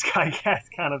thanks, I guess,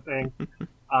 kind of thing.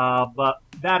 But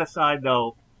that aside,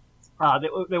 though,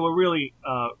 they were really,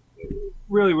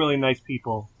 really nice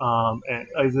people. And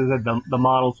as I said, the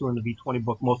models who were in the V20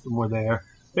 book, most of them were there.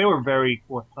 They were very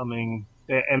forthcoming,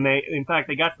 and in fact,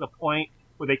 they got to the point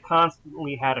where they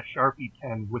constantly had a Sharpie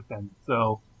pen with them.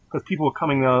 So, because people were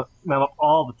coming up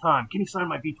all the time. Can you sign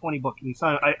my V20 book? Can you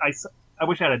sign? I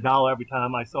wish I had $1 every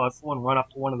time I saw someone run up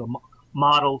to one of the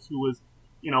models who was,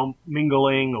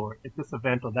 mingling or at this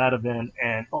event or that event,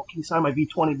 and can you sign my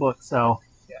V20 book? So,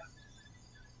 yeah.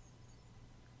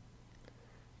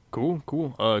 Cool.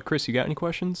 Chris, you got any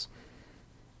questions?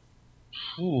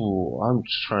 Ooh, I'm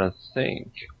just trying to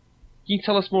think. Can you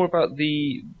tell us more about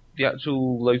the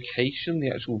actual location,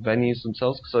 the actual venues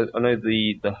themselves? Because I know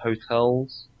the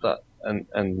hotels that and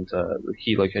the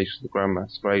key locations of the Grand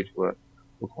Masquerade were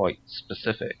quite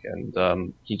specific. And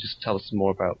can you just tell us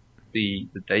more about the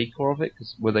decor of it?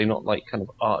 Because were they not like kind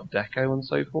of Art Deco and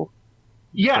so forth?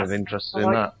 Yes. Kind of interested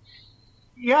in that.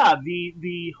 Yeah,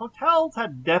 the hotels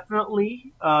had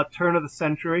definitely turn of the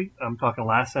century. I'm talking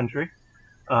last century.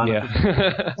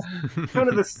 Yeah. Turn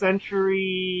of the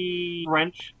century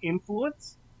French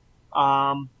influence.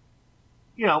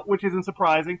 Which isn't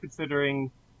surprising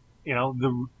considering,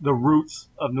 the roots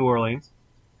of New Orleans.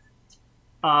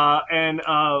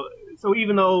 So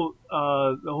even though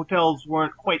the hotels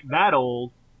weren't quite that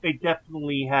old, they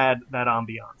definitely had that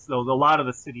ambiance. Though a lot of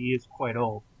the city is quite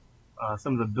old.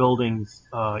 Some of the buildings,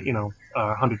 are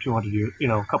 100, 200 years,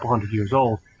 a couple hundred years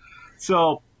old.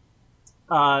 So,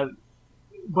 but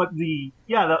the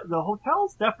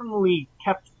hotels definitely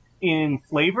kept in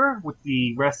flavor with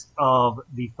the rest of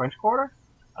the French Quarter,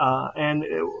 and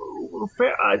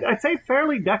I'd say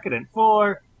fairly decadent.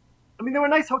 There were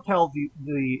nice hotels.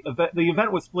 The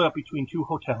event was split up between two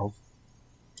hotels,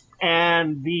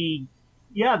 and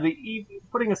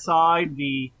putting aside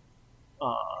the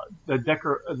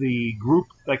group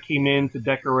that came in to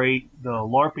decorate the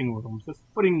LARPing rooms, just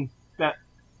putting the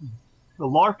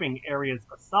LARPing areas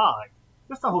aside,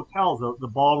 just the hotels, the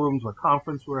ballrooms where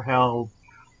conferences were held,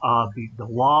 the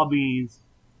lobbies,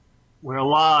 where a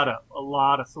lot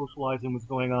of socializing was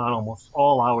going on almost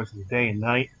all hours of the day and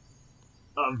night.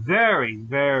 Very,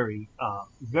 very,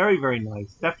 very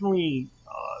nice. Definitely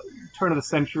turn of the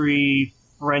century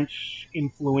French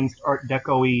influenced Art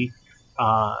Deco-y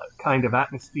kind of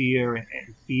atmosphere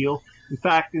and feel. In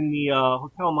fact, in the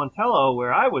Hotel Montello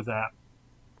where I was at,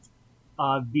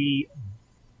 the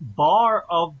bar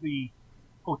of the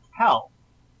hotel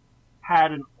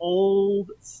had an old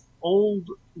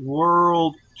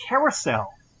world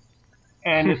carousel,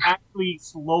 and it actually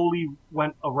slowly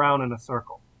went around in a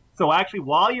circle. So actually,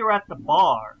 while you're at the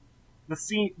bar,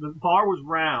 the bar was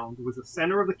round. It was the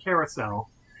center of the carousel,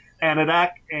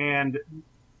 and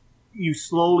you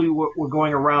slowly were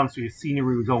going around, so your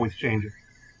scenery was always changing.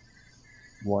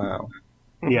 Wow.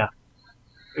 Yeah,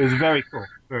 it was very cool.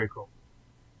 Very cool.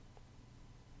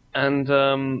 And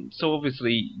so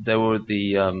obviously there were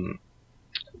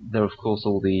there were of course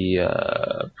all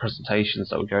the presentations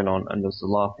that were going on, and there was the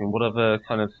laughing. What other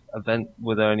kind of event?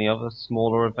 Were there any other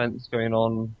smaller events going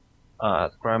on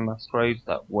at the Grand Masquerade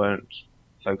that weren't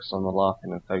focused on the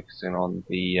laughing and focusing on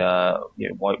the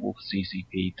White Wolf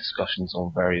CCP discussions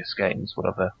on various games?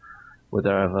 Were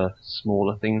there ever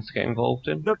smaller things to get involved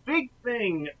in? The big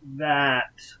thing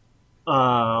that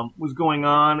was going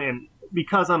on, and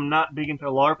because I'm not big into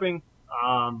LARPing,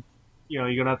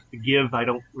 you're gonna have to forgive. I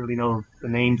don't really know the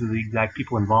names of the exact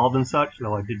people involved and such,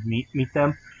 though I did meet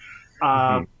them.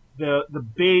 The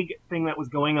big thing that was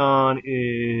going on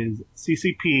is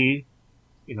CCP,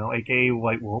 aka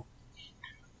White Wolf,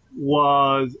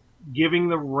 was giving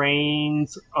the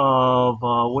reins of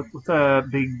what's a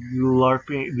big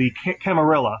LARPing, the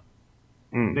Camarilla.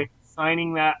 They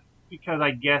signing that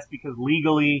because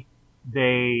legally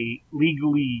they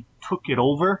legally took it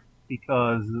over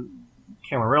because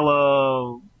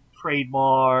Camarilla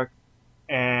trademark,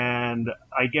 and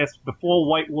I guess before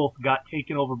White Wolf got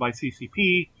taken over by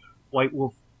CCP, White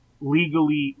Wolf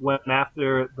legally went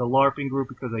after the LARPing group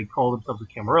because they called themselves the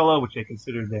Camarilla, which they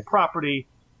considered their property,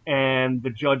 and the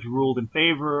judge ruled in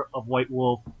favor of White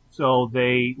Wolf, so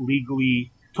they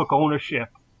legally took ownership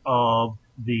of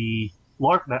that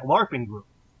LARPing group.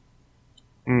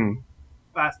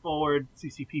 Fast forward,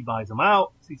 CCP buys them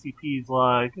out. CCP's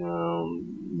like,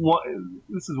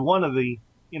 this is one of the,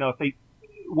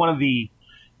 one of the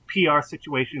PR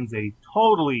situations they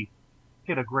totally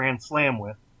hit a grand slam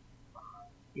with.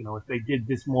 If they did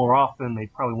this more often, they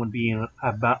probably wouldn't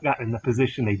have gotten in the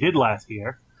position they did last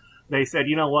year. They said,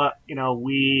 you know what,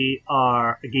 we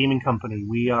are a gaming company.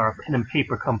 We are a pen and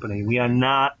paper company. We are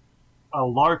not a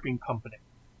LARPing company.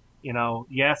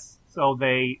 Yes. So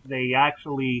they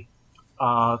actually,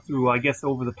 through, I guess,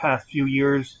 over the past few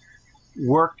years,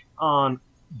 worked on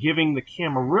giving the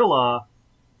Camarilla,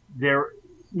 they're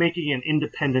making an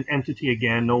independent entity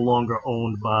again, no longer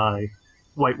owned by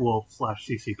White Wolf /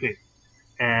 CCP.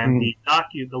 And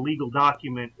the legal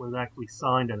document was actually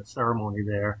signed at a ceremony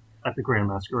there at the Grand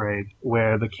Masquerade,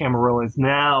 where the Camarilla is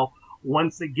now,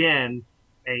 once again,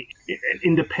 an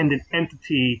independent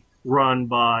entity run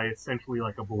by essentially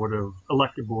like a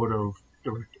elected board of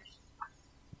directors.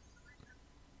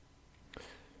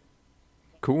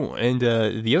 Cool. And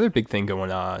the other big thing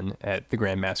going on at the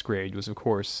Grand Masquerade was, of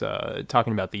course,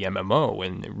 talking about the MMO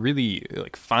and really,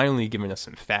 finally giving us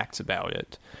some facts about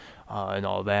it and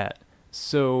all that.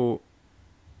 So,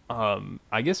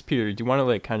 I guess, Peter, do you want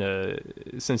to, kind of,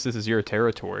 since this is your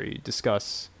territory,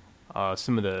 discuss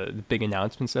some of the big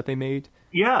announcements that they made?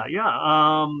 Yeah.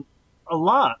 A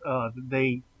lot.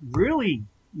 They really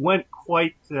went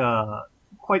quite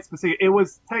specific. It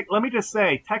was, let me just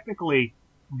say, technically,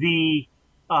 the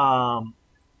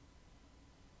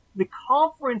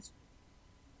conference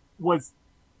was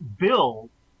billed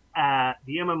at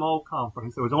the MMO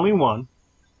conference. There was only one,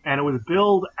 and it was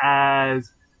billed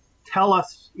as, tell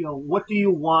us, what do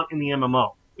you want in the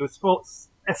MMO? It was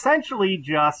essentially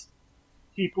just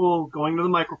people going to the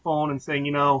microphone and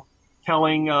saying,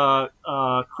 telling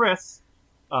Chris,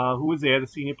 who was there, the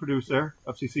senior producer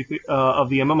of CCP, of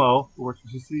the MMO, who works for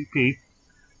CCP,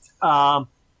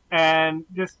 and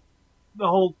just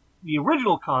the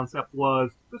original concept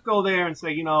was just go there and say,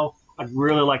 I'd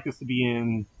really like this to be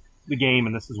in the game,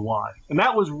 and this is why. And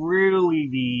that was really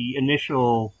the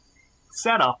initial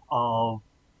setup of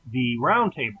the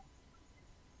roundtable.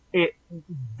 It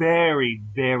very,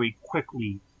 very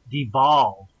quickly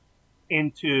devolved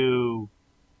into,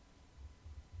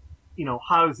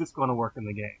 how is this going to work in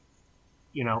the game?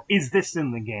 Is this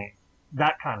in the game?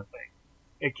 That kind of thing.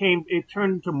 It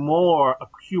turned into more a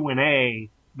Q&A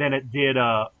than it did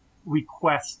a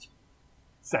request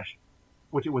session,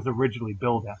 which it was originally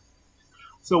billed at.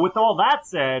 So with all that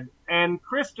said, and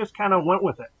Chris just kind of went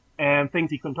with it, and things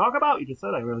he couldn't talk about, he just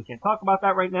said, I really can't talk about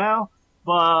that right now,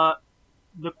 but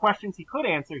the questions he could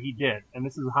answer, he did, and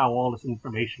this is how all this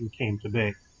information came to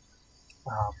be.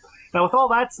 Now with all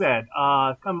that said,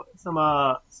 come some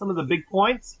of the big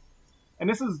points, and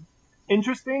this is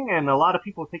interesting, and a lot of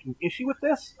people are taking issue with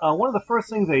this. One of the first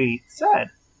things they said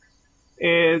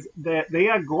is that they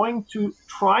are going to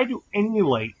try to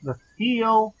emulate the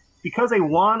feel, because they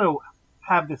want to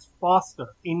have this foster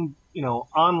in,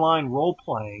 online role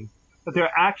playing, but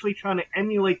they're actually trying to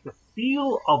emulate the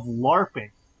feel of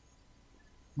LARPing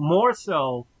more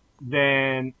so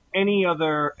than any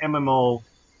other MMO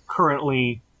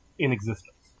currently in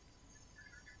existence.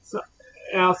 So,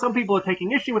 some people are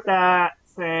taking issue with that,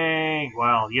 saying,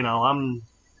 well, I'm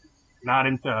not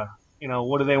into,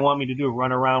 what do they want me to do?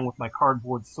 Run around with my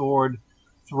cardboard sword,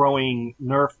 throwing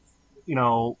Nerf,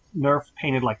 Nerfs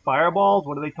painted like fireballs.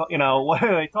 What are they what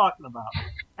are they talking about?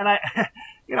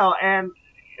 And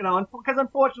because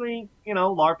unfortunately,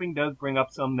 LARPing does bring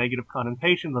up some negative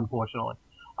connotations, unfortunately.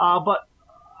 But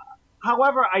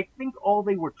however, I think all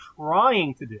they were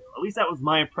trying to do, at least that was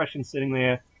my impression sitting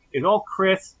there, is all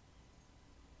Chris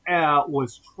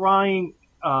was trying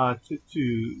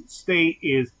to state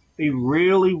is they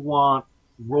really want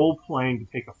role-playing to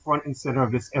take a front and center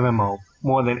of this MMO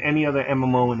more than any other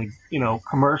MMO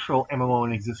commercial MMO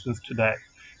in existence today.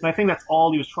 And I think that's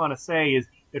all he was trying to say is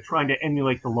they're trying to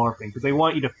emulate the LARPing because they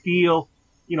want you to feel,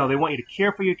 they want you to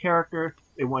care for your character,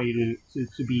 they want you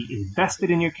to be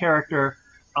invested in your character,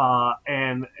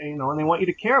 and they want you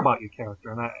to care about your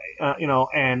character,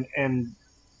 and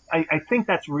I think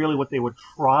that's really what they were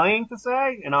trying to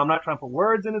say. And I'm not trying to put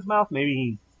words in his mouth.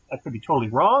 Maybe I could be totally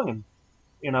wrong, and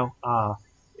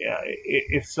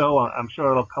if so, I'm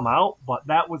sure it'll come out. But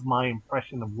that was my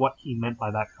impression of what he meant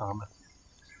by that comment.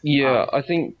 Yeah, I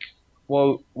think.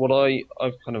 Well, what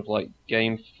I've kind of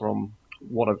gained from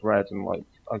what I've read, and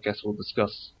I guess we'll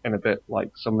discuss in a bit,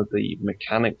 some of the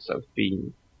mechanics that have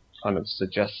been kind of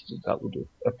suggested that would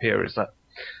appear is that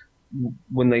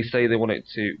when they say they want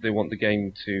the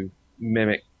game to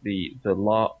mimic the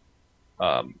LARP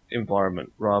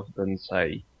environment rather than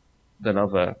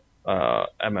other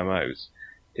MMOs,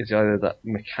 is either that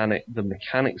the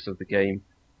mechanics of the game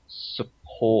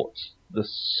support the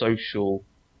social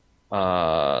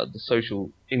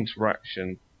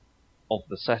interaction of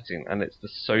the setting, and it's the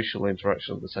social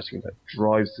interaction of the setting that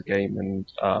drives the game and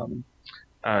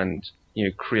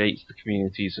creates the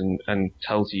communities and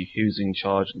tells you who's in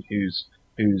charge and who's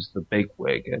the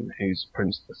bigwig and who's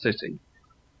Prince of the City.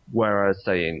 Whereas,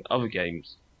 say, in other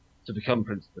games, to become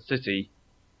Prince of the City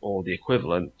or the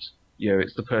equivalent,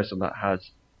 it's the person that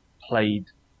has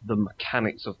played the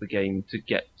mechanics of the game to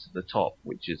get to the top,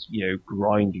 which is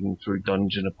grinding through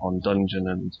dungeon upon dungeon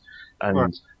and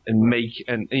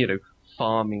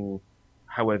farming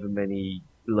however many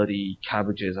bloody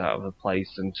cabbages out of a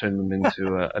place and turn them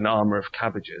into an armor of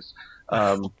cabbages.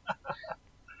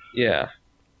 Yeah,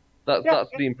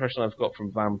 that's the impression I've got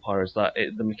from Vampire, is that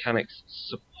the mechanics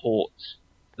support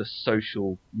the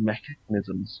social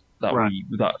mechanisms that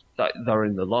that are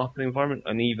in the LARPing environment,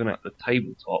 and even at the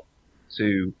tabletop,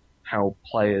 to how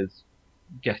players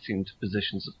get into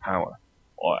positions of power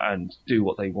and do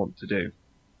what they want to do.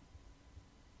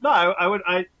 No,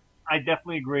 I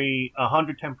definitely agree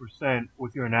 110%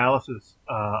 with your analysis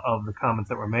of the comments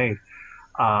that were made.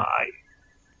 I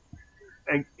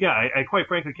quite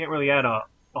frankly can't really add a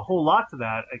whole lot to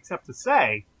that, except to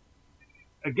say,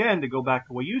 again, to go back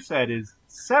to what you said, is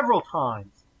several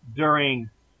times during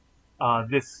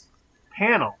this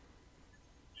panel,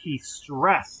 he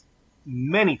stressed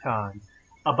many times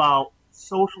about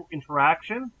social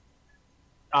interaction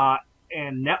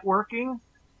and networking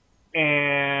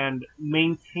and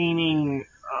maintaining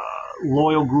a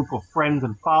loyal group of friends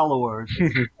and followers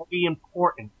is very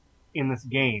important in this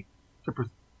game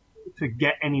to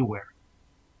get anywhere.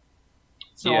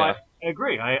 So yeah. I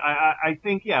agree. I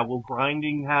think, will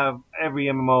grinding have every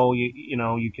MMO,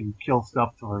 you can kill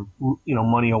stuff for,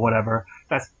 money or whatever.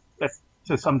 That's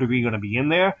to some degree going to be in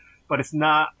there, but it's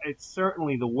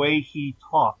certainly the way he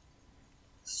talked.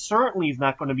 Certainly is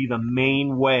not going to be the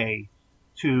main way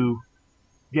to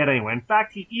get anywhere. In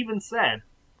fact, he even said,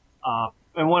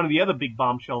 and one of the other big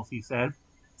bombshells he said,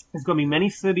 there's going to be many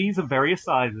cities of various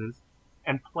sizes,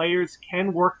 and players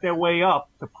can work their way up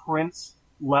to prince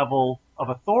level of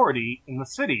authority in the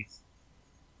cities.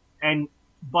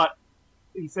 But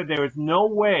he said there is no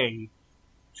way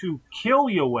to kill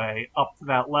your way up to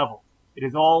that level. It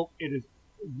is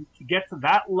to get to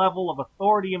that level of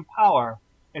authority and power.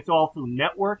 It's all through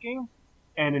networking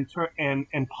and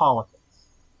politics.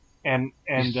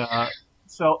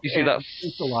 So you see, that's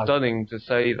stunning to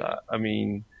say that. I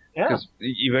mean, because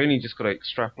you've only just got to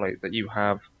extrapolate that you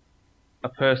have a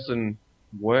person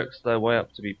works their way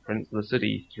up to be Prince of the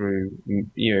City through,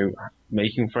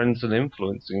 making friends and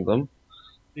influencing them,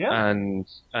 and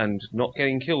not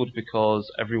getting killed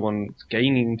because everyone's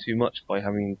gaining too much by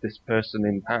having this person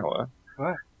in power.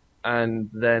 Right. And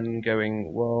then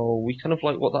going, well, we kind of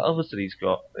like what that other city's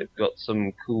got. They've got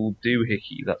some cool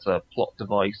doohickey. That's a plot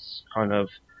device kind of,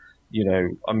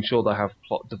 I'm sure they have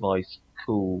plot device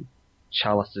cool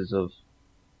chalices of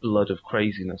blood of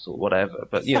craziness or whatever.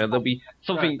 But, there'll be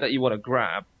something that you want to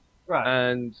grab.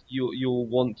 Right. And you'll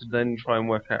want to then try and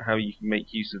work out how you can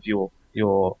make use of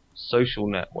your social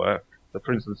network. The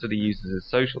Prince of the City uses his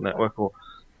social network, or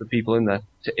the people in there,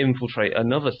 to infiltrate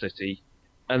another city.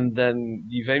 And then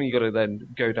you've only got to then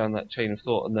go down that chain of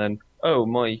thought, and then,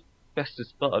 my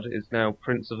bestest bud is now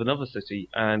prince of another city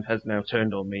and has now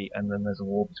turned on me, and then there's a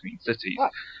war between cities.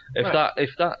 Right.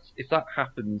 If that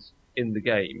happens in the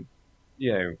game,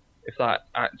 if that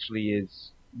actually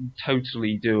is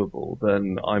totally doable,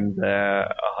 then I'm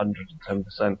there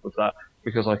 110% with that,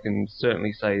 because I can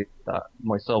certainly say that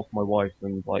myself, my wife,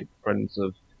 and like friends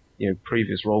of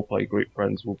previous roleplay group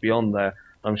friends will be on there.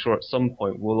 I'm sure at some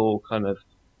point we'll all kind of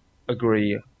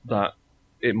agree that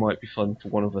it might be fun for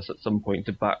one of us at some point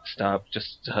to backstab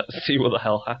just to see what the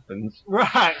hell happens.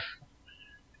 Right.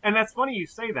 And that's funny you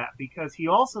say that, because he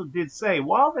also did say,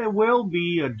 while there will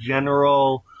be a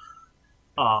general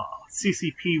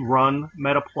CCP run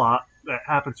meta plot that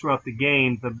happens throughout the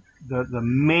game, the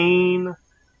main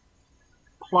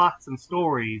plots and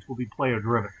stories will be player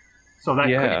driven. So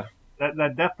that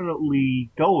that definitely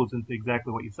goes into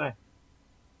exactly what you say.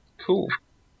 Cool.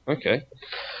 Okay.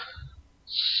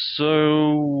 So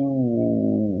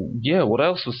yeah, what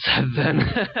else was said then?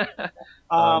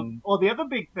 Well, the other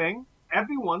big thing,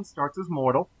 everyone starts as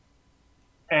mortal,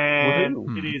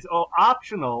 and it is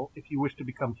optional if you wish to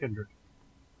become kindred.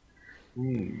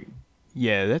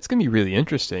 Yeah, that's going to be really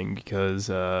interesting, because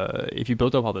if you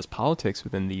build up all this politics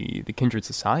within the kindred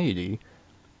society,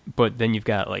 but then you've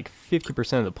got like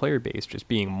 50% of the player base just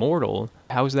being mortal,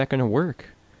 how is that going to work?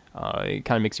 It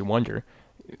kind of makes you wonder.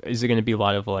 Is it going to be a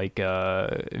lot of like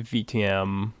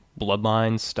VTM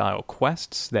Bloodlines style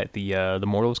quests that the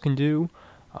mortals can do,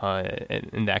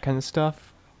 and that kind of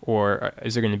stuff? Or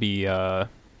is there going to be a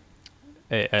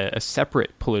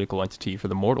separate political entity for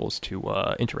the mortals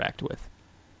to interact with?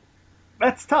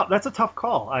 That's tough. That's a tough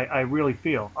call. I really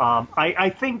feel.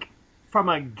 I think from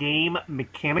a game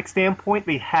mechanic standpoint,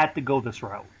 they had to go this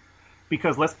route,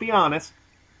 because let's be honest.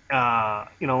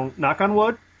 Knock on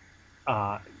wood.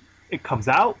 It comes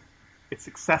out. It's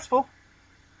successful.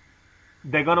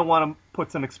 They're gonna want to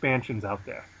put some expansions out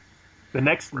there. The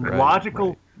next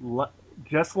logical,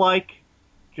 just like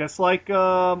they're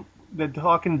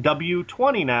talking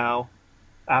W20 now,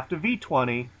 after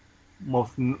V20.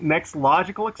 Next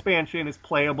logical expansion is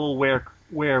playable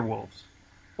werewolves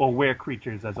or were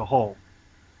creatures as a whole.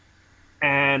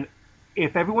 And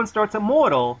if everyone starts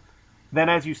immortal, then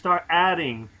as you start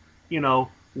adding,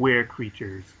 were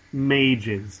creatures,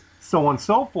 mages, so on and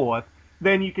so forth,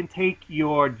 then you can take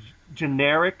your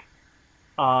generic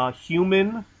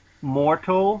human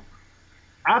mortal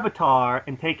avatar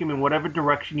and take him in whatever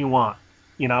direction you want.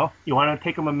 You want to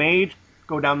take him a mage,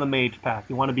 go down the mage path.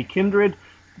 You want to be kindred,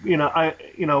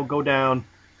 go down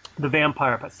the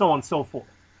vampire path, so on and so forth.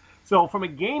 So from a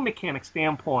game mechanic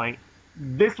standpoint,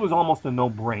 this was almost a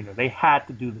no-brainer. They had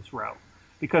to do this route,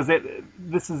 because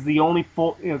this is the only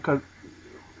because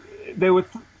they were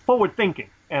forward thinking,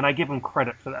 and I give them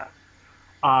credit for that.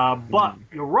 But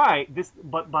you're right.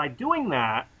 But by doing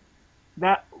that,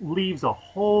 that leaves a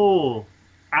whole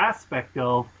aspect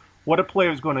of what a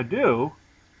player is going to do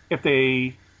if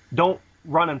they don't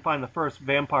run and find the first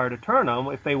vampire to turn them,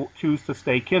 if they choose to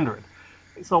stay kindred.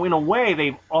 So in a way,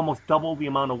 they've almost doubled the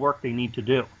amount of work they need to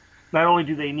do. Not only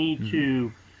do they need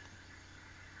to,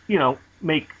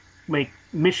 make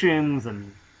missions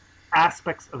and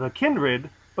aspects of the kindred,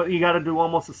 but you got to do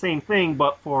almost the same thing,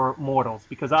 but for mortals,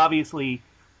 because obviously,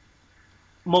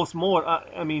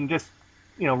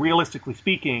 realistically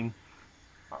speaking,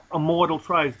 a mortal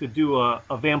tries to do a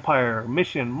vampire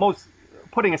mission.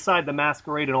 Putting aside the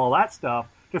masquerade and all that stuff,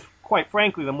 just quite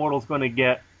frankly, the mortal's going to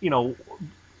get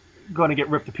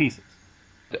ripped to pieces.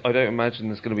 I don't imagine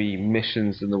there's going to be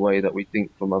missions in the way that we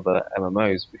think from other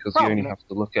MMOs, because you only have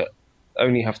to look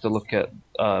at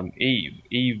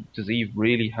Eve. Does Eve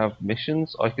really have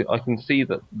missions? I can see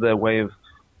that their way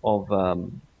of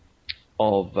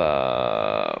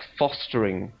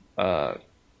fostering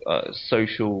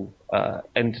social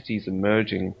entities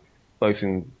emerging, both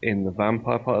in the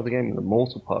vampire part of the game and the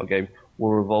mortal part of the game,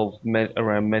 will revolve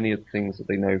around many of the things that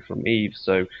they know from Eve.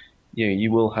 So,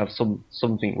 you will have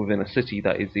something within a city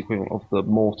that is the equivalent of the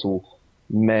mortal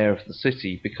mayor of the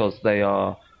city, because they're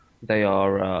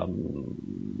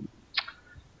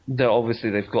obviously,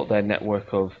 they've got their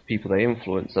network of people they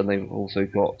influence, and they've also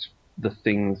got the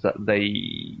things that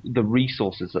the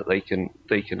resources that they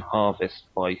can harvest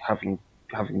by having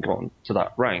gotten to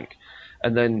that rank.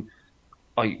 And then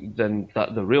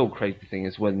the real crazy thing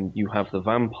is when you have the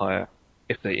vampire,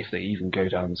 if they even go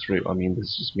down this route. I mean, this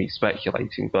is just me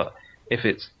speculating, but if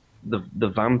it's the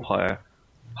vampire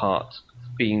part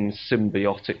being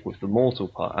symbiotic with the mortal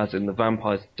part, as in the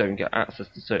vampires don't get access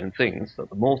to certain things that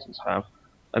the mortals have,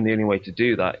 and the only way to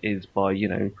do that is by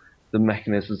the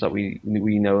mechanisms that we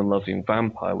know and love in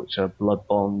vampire, which are blood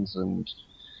bonds and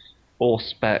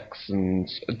auspex and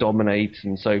dominate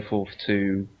and so forth,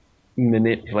 to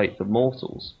manipulate the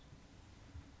mortals.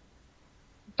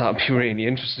 That'd be really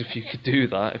interesting if you could do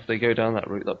that. If they go down that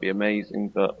route, that'd be amazing.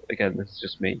 But again, this is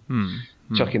just me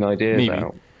chucking ideas Maybe.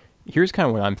 out. Here's kind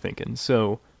of what I'm thinking.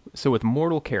 So with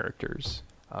mortal characters,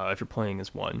 if you're playing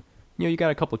as one, you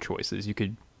got a couple choices. You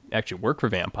could actually work for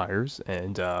vampires,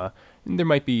 and there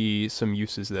might be some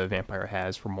uses that a vampire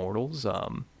has for mortals.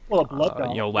 Well, a blood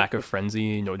doll. Lack of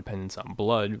frenzy, no dependence on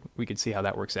blood. We could see how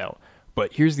that works out.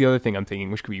 But here's the other thing I'm thinking,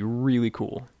 which could be really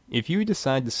cool. If you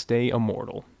decide to stay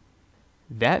immortal,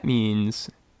 that means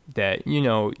that,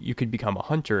 you could become a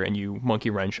hunter and you monkey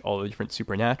wrench all the different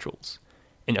supernaturals.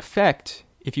 In effect,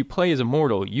 if you play as a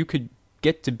mortal, you could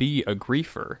get to be a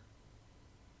griefer,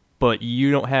 but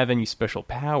you don't have any special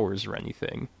powers or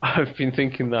anything. I've been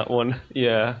thinking that one,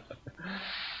 yeah.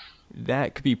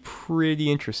 That could be pretty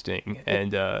interesting,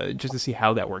 and just to see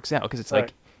how that works out, because it's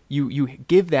like you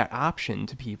give that option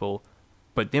to people,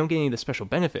 but they don't get any of the special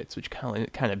benefits, which kind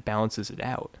of balances it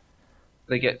out.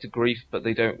 They get to grief, but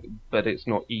they don't. But it's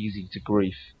not easy to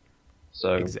grief.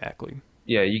 So exactly.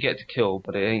 Yeah, you get to kill,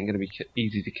 but it ain't going to be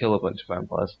easy to kill a bunch of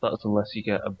vampires. That's unless you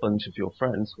get a bunch of your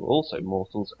friends who are also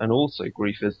mortals and also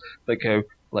griefers that go,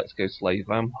 let's go slay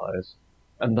vampires.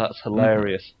 And that's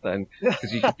hilarious then,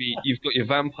 because you've got your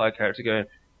vampire character going,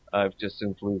 I've just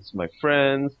influenced my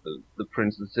friends, the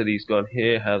prince of the city's gone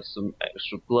here, have some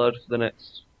extra blood for the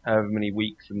next however many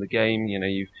weeks in the game.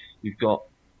 You've got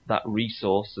that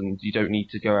resource and you don't need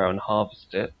to go out and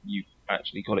harvest it. You've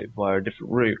actually got it via a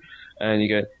different route. And you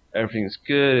go, everything's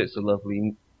good, it's a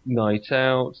lovely night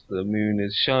out, the moon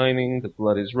is shining, the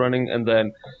blood is running, and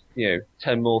then,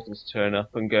 10 mortals turn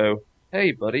up and go,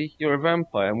 hey buddy, you're a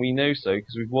vampire, and we know so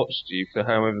because we've watched you for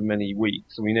however many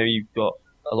weeks, and we know you've got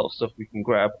a lot of stuff we can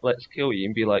grab, let's kill you,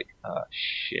 and be like,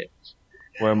 shit,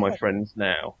 where are my friends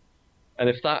now? And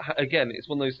if that, again, it's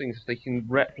one of those things, if they can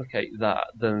replicate that,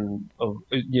 then,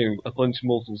 a bunch of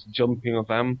mortals jumping a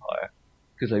vampire,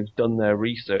 because they've done their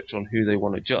research on who they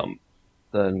want to jump,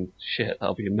 then shit,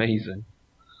 that'll be amazing.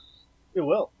 It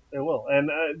will. And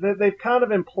they've kind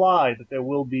of implied that there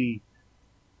will be,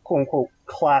 quote-unquote,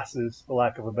 classes, for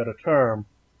lack of a better term,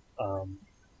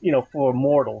 for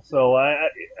mortals. So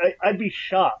I'd be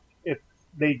shocked if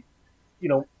they,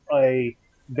 a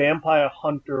vampire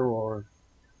hunter or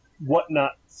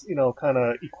whatnot, kind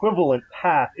of equivalent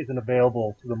path isn't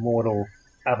available to the mortal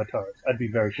avatars. I'd be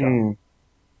very shocked.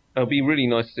 It would be really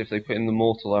nice if they put in the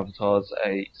mortal avatars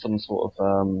some sort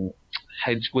of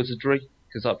hedge wizardry,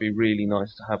 because that'd be really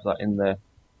nice to have that in there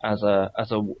as a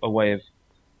way of,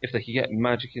 if they could get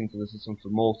magic into the system for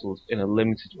mortals in a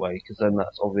limited way, because then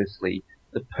that's obviously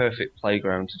the perfect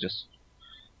playground to just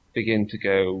begin to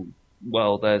go,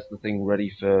 well, there's the thing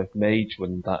ready for mage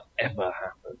when that ever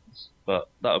happens. But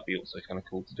that would be also kind of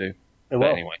cool to do. But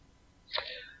anyway.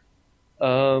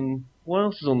 What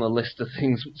else is on the list of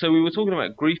things? So we were talking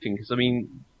about griefing, because,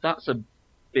 that's a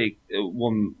big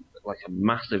one, like a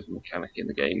massive mechanic in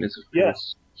the game, is, of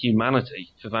course,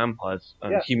 humanity for vampires,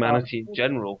 and humanity in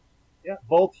general. Yeah,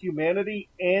 both humanity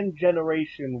and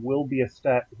generation will be a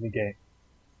stat in the game.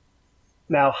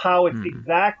 Now, how it's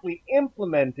exactly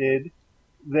implemented,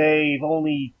 they've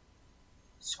only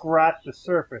scratched the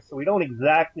surface, so we don't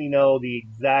exactly know the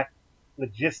exact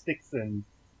logistics and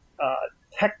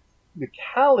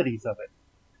technicalities of it.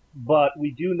 But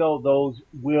we do know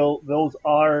those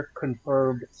are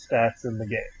confirmed stats in the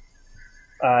game.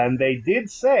 And they did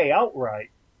say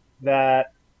outright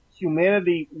that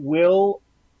humanity will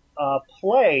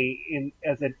play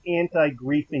as an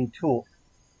anti-griefing tool.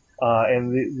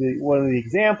 And one of the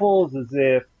examples is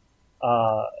if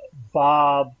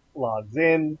Bob logs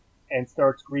in and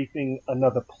starts griefing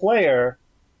another player,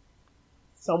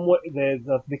 there's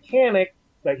a mechanic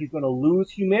that he's going to lose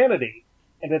humanity,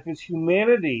 and if his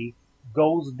humanity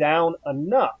goes down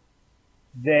enough,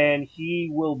 then he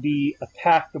will be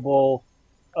attackable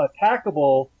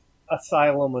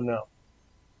asylum enough.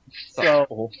 That's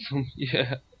awesome,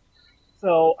 yeah.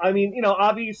 So,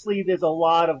 obviously there's a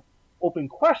lot of open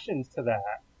questions to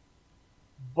that,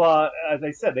 but as I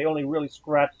said, they only really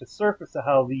scratched the surface of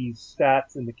how these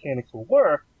stats and mechanics will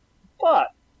work, but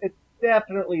it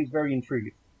definitely is very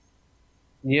intriguing.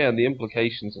 Yeah, the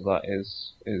implications of that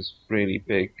is really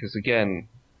big, because again,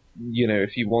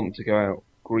 if you want to go out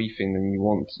griefing and you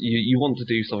want to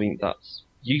do something that's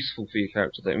useful for your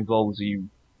character, that involves you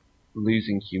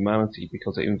losing humanity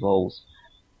because it involves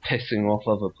pissing off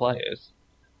other players,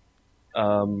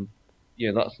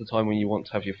 that's the time when you want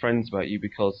to have your friends about you,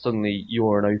 because suddenly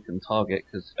you're an open target,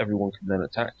 because everyone can then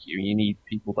attack you. You need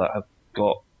people that have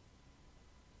got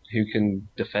who can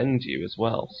defend you as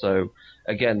well. So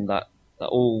again, that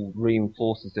all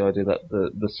reinforces the idea that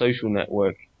the social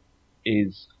network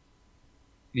is,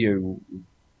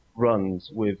 runs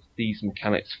with these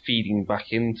mechanics feeding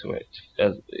back into it,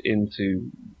 into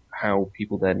how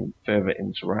people then further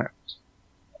interact.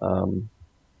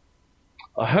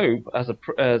 I hope, as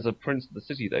a prince of the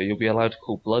city, though, you'll be allowed to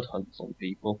call blood hunts on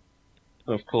people.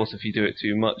 Of course, if you do it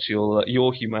too much,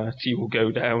 your humanity will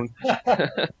go down.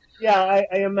 Yeah,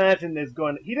 I imagine there's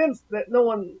going. He didn't. No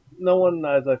one,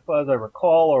 as far as I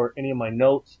recall, or any of my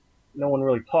notes, no one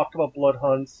really talked about blood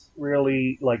hunts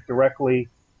really like directly.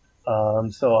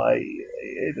 So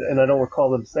and I don't recall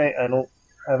them saying. I don't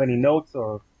have any notes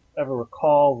or ever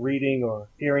recall reading or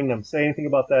hearing them say anything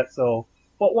about that. So,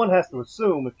 but one has to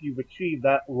assume if you've achieved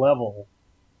that level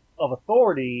of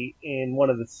authority in one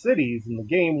of the cities in the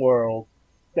game world,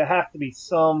 there has to be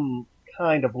some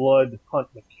kind of blood hunt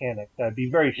mechanic. I'd be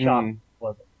very shocked if it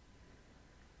wasn't.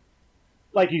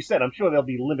 Like you said, I'm sure there'll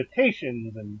be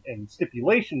limitations and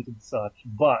stipulations and such,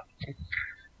 but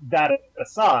that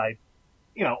aside,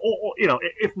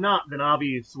 if not, then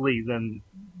obviously,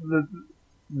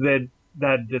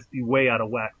 that'd just be way out of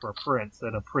whack for a prince,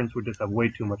 and a prince would just have way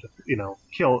too much,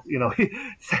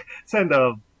 send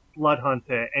a blood hunt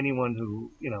to anyone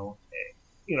who,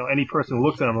 any person who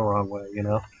looks at him the wrong way,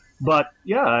 But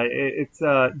yeah, it's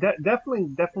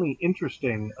definitely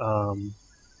interesting.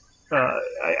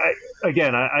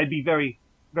 I'd be very,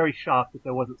 very shocked if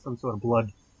there wasn't some sort of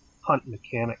blood hunt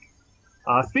mechanic.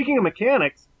 Speaking of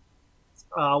mechanics,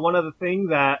 one other thing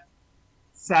that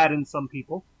saddens some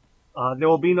people, there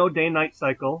will be no day-night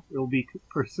cycle. It will be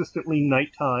persistently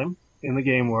nighttime in the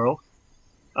game world.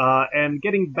 And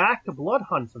getting back to blood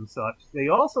hunts and such, they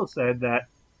also said that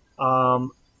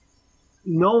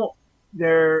no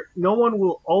one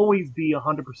will always be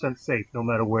 100% safe, no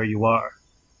matter where you are.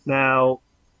 Now,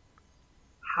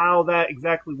 how that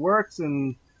exactly works,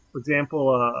 and for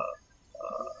example, a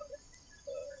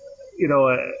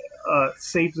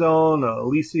safe zone, a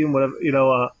Elysium, whatever,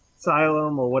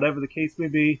 asylum, or whatever the case may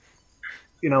be,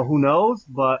 who knows?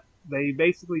 But they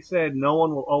basically said no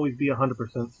one will always be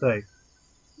 100% safe.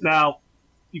 Now,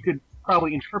 you could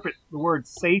probably interpret the word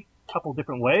safe a couple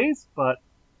different ways, but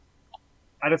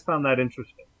I just found that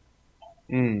interesting.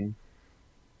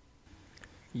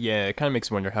 Yeah, it kind of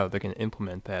makes me wonder how they're going to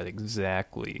implement that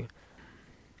exactly.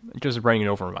 Just running it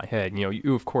over in my head,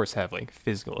 you of course have like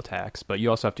physical attacks, but you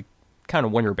also have to kind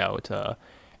of wonder about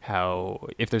how,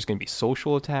 if there's going to be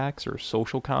social attacks or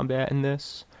social combat in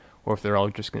this, or if they're all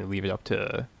just going to leave it up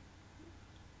to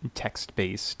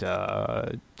text-based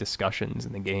discussions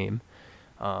in the game.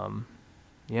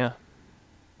 Yeah,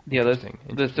 there's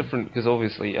different, because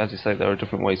obviously, as you say, there are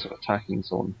different ways of attacking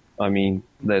someone. I mean,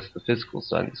 there's the physical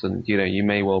sense, and you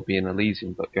may well be in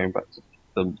Elysium, but going back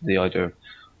to the idea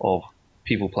of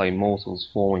people playing Mortals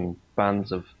forming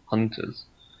bands of hunters,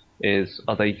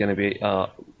 are they going to be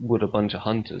would a bunch of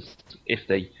hunters, if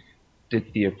they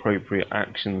did the appropriate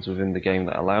actions within the game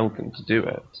that allowed them to do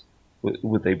it,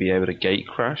 would they be able to gate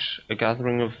crash a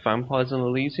gathering of vampires in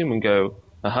Elysium and go,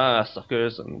 aha,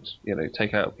 suckers, and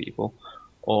take out people?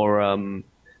 Or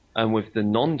and with the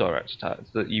non-direct attacks,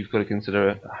 that you've got to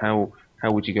consider how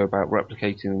would you go about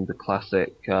replicating the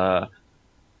classic I'm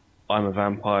a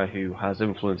vampire who has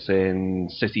influence in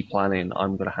city planning,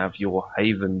 I'm going to have your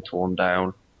haven torn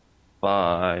down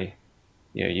by,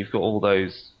 you've got all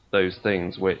those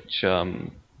things which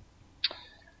again,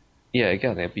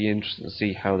 it'd be interesting to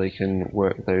see how they can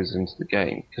work those into the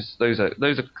game, because those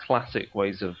are classic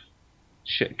ways of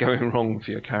shit going wrong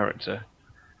for your character.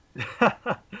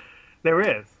 There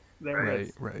is.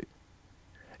 Right.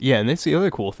 Yeah, and that's the other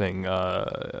cool thing,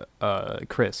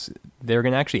 Chris. They're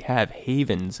going to actually have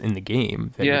havens in the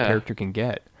game that your character can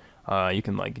get. You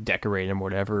can like decorate them or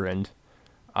whatever, and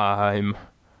I'm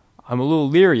a little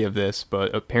leery of this,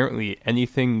 but apparently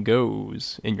anything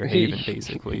goes in your haven,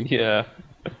 basically. Yeah.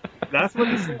 That's what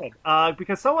he said.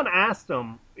 Because someone asked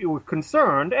him, it was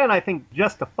concerned, and I think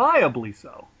justifiably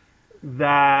so,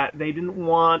 that they didn't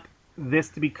want this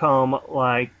to become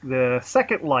like the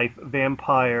Second Life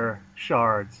vampire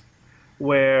shards,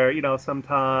 where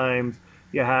sometimes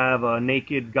you have a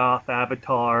naked goth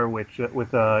avatar with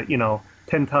a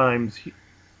 10 times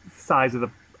size of the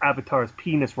avatar's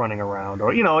penis running around,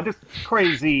 or just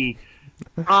crazy,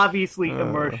 obviously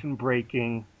immersion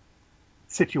breaking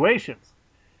situations.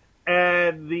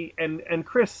 And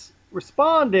Chris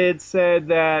responded, said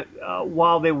that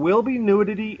while there will be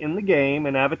nudity in the game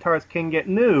and avatars can get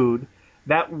nude,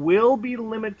 that will be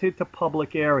limited to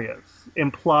public areas,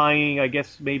 implying, I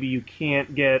guess, maybe you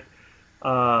can't get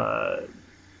the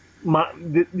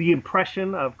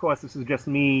impression, of course this is just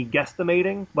me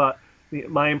guesstimating, but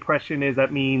My impression is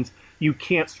that means you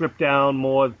can't strip down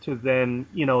more to than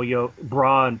your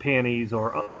bra and panties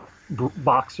or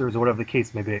boxers or whatever the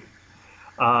case may be.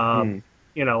 Hmm.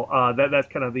 That's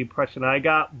kind of the impression I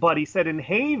got. But he said in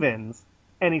Havens,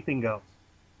 anything goes,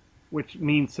 which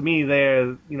means to me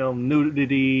there,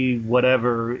 nudity,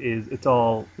 whatever is it's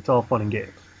all fun and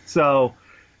games. So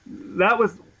that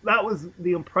was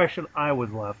the impression I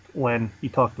was left when he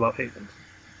talked about Havens.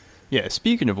 Yeah,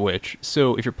 speaking of which,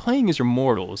 so if you're playing as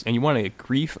Immortals and you want to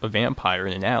grief a vampire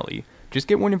in an alley, just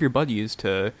get one of your buddies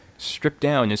to strip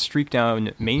down and streak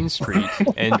down Main Street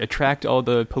and attract all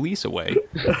the police away.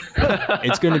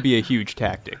 It's going to be a huge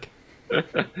tactic.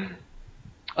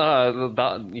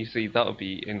 That you see, that would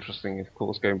be interesting. Of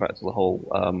course, going back to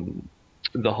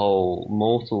the whole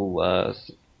mortal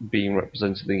being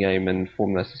represented in the game and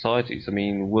forming their societies. I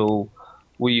mean, will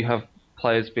you have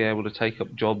players be able to take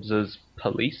up jobs as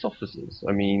police officers?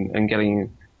 I mean, and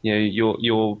getting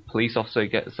your police officer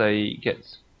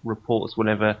gets reports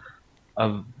whenever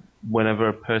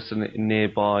a person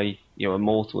nearby, a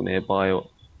mortal nearby,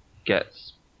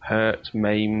 gets hurt,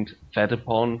 maimed, fed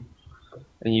upon,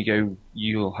 and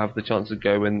you'll have the chance to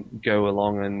go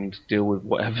along and deal with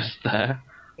whatever's there.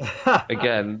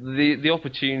 Again, the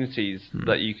opportunities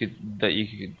that you could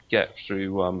get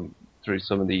through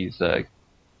some of these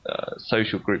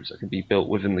social groups that can be built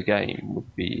within the game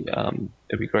would be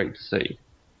it'd be great to see.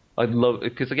 I'd love,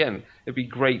 because again, it'd be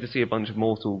great to see a bunch of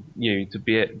mortal, to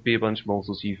be a bunch of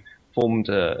mortals.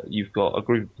 You've got a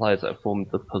group of players that have formed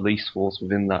the police force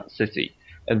within that city,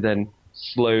 and then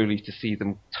slowly to see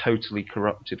them totally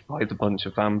corrupted by the bunch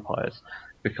of vampires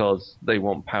because they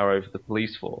want power over the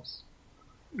police force.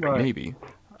 Right. Maybe.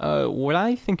 What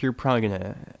I think you're probably going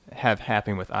to have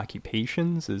happen with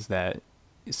occupations is that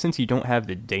since you don't have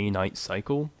the day-night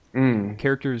cycle,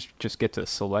 characters just get to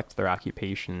select their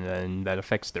occupation, and that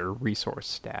affects their resource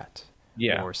stat.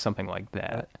 Yeah. Or something like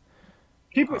that.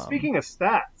 Speaking of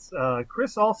stats,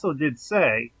 Chris also did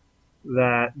say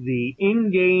that the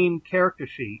in-game character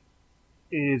sheet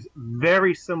is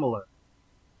very similar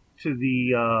to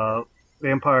the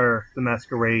Vampire the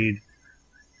Masquerade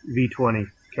V20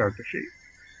 character sheet.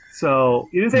 So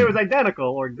he didn't say it was identical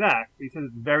or exact. He said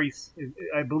it's very.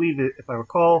 I believe that if I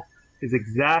recall, his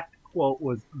exact quote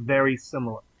was very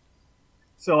similar.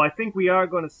 So I think we are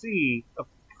going to see a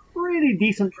pretty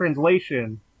decent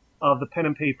translation of the pen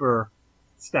and paper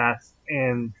stats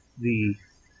and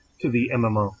to the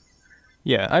MMO.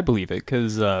 Yeah, I believe it,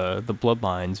 because the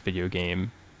Bloodlines video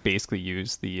game basically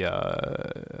used the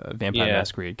Vampire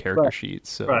Masquerade character sheet.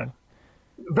 So. Right.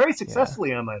 Very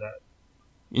successfully, I might add.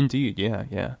 Indeed,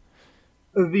 yeah.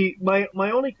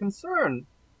 My only concern,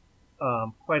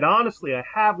 quite honestly, I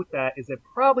have with that is they're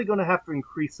probably going to have to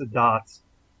increase the dots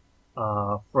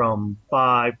from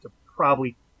 5 to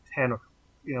probably 10 or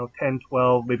 10,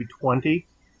 12, maybe 20,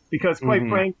 because quite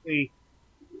frankly,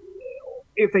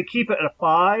 if they keep it at a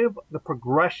 5, the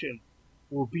progression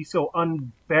will be so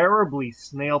unbearably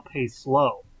snail-paced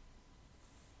slow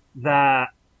that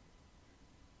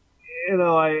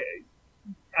I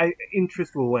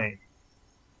interest will wane.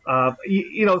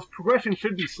 Progression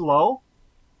should be slow,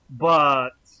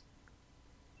 but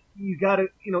you gotta,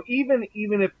 even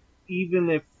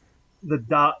if the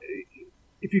dot,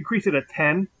 if you increase it at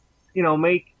 10,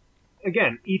 make,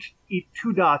 again, each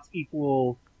 2 dots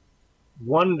equal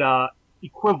 1 dot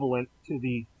equivalent to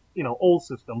the, old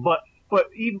system. But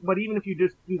even if you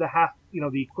just do the half,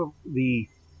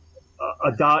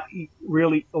 a dot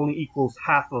really only equals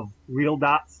half of real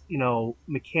dots,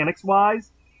 mechanics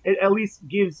wise, it at least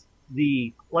gives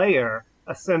the player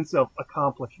a sense of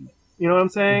accomplishment. You know what I'm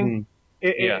saying?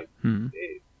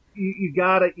 You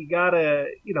gotta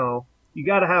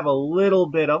have a little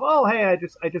bit of, oh, hey, I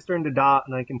just earned a dot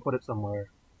and I can put it somewhere.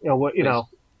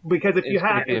 Because if you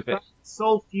have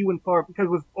so few and far, because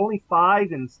with only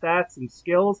 5 in stats and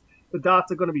skills, the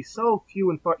dots are going to be so few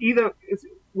and far. Either it's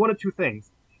one of two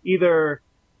things. Either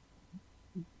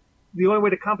the only way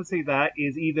to compensate that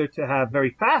is either to have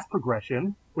very fast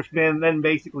progression, which then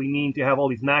basically mean to have all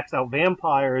these maxed out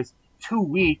vampires 2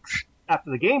 weeks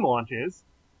after the game launches,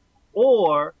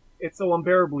 or it's so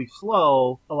unbearably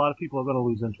slow, a lot of people are going to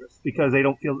lose interest because they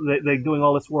don't feel they're doing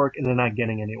all this work and they're not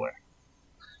getting anywhere.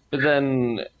 But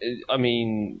then, I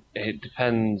mean, it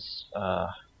depends.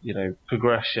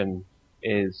 Progression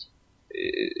is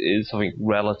something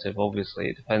relative. Obviously,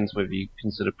 it depends whether you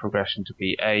consider progression to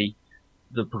be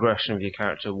the progression of your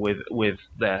character with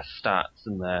their stats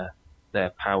and their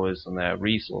powers and their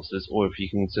resources, or if you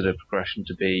consider progression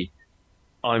to be,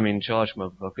 I'm in charge,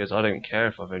 motherfuckers. I don't care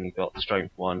if I've only got the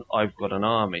strength 1. I've got an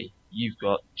army. You've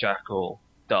got Jackal.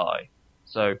 Die.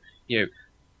 So,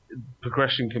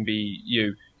 progression can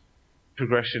be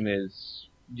progression is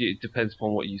it depends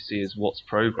upon what you see as what's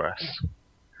progress.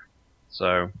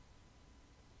 So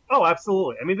Oh,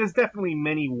 absolutely. I mean, there's definitely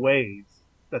many ways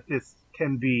that this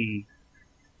can be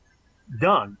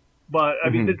done, but I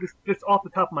mean, just off the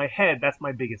top of my head, that's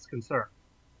my biggest concern.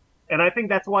 And I think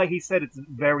that's why he said it's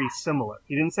very similar.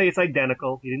 He didn't say it's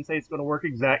identical. He didn't say it's going to work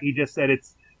exact. He just said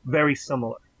it's very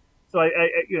similar. So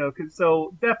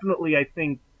so definitely, I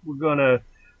think we're gonna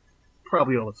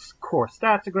probably all the core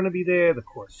stats are going to be there, the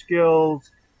core skills,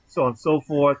 so on and so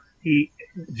forth.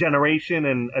 Generation,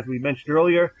 and as we mentioned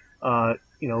earlier,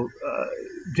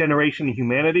 generation and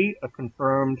humanity are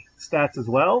confirmed stats as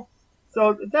well. So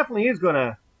it definitely is going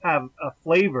to have a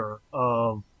flavor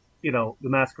of the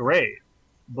Masquerade,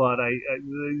 but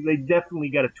they definitely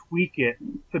got to tweak it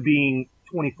to being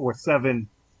 24/7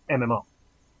 MMO.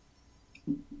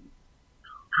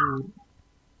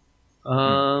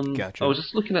 Gotcha. I was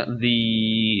just looking at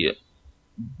the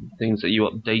things that you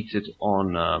updated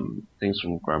on things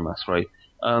from Grandmaster Ray.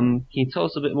 Can you tell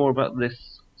us a bit more about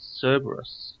this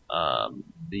Cerberus,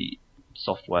 the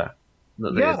software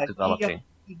that they're developing?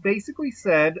 He basically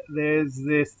said there's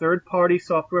this third-party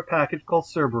software package called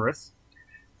Cerberus,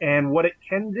 and what it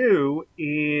can do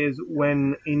is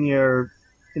when in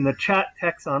the chat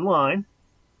text online,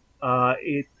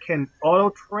 it can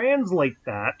auto-translate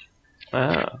that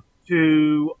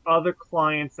to other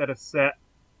clients that are set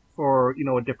for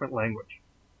a different language.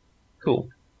 Cool.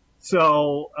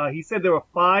 So he said there were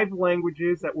 5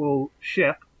 languages that will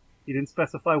ship. He didn't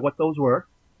specify what those were,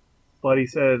 but he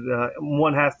said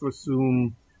one has to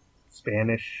assume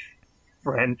Spanish,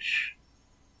 French,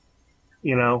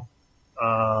 the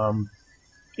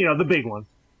big ones.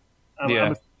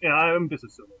 I'm just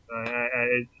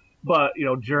assuming. But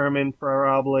German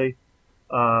probably,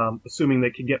 assuming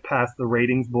they could get past the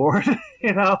ratings board,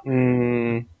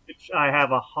 which I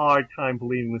have a hard time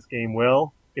believing this game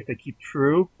will if they keep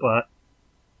true. But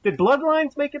did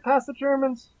Bloodlines make it past the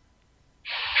Germans?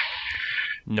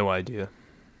 No idea.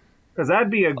 Because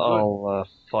that'd be a good. I'll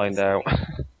find out.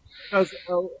 Because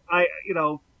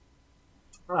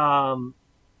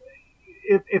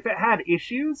if it had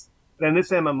issues, then this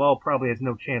MMO probably has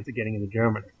no chance of getting into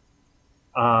Germany.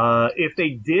 If they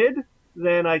did,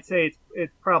 then I'd say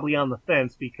it's probably on the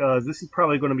fence because this is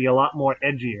probably going to be a lot more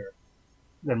edgier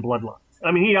than Bloodlines.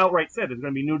 I mean, he outright said there's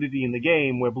going to be nudity in the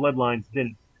game where Bloodlines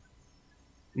didn't.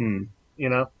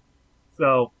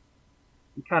 So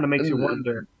it kind of makes you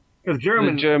wonder. Because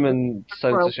the German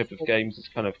censorship of games is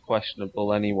kind of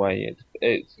questionable anyway.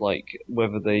 It's like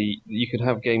whether you can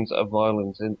have games that are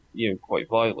violent and quite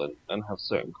violent and have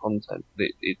certain content.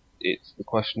 It's the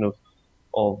question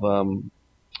of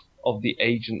the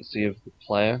agency of the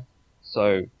player.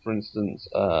 So, for instance,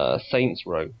 Saints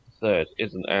Row Third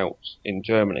isn't out in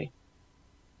Germany,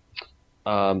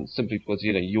 simply because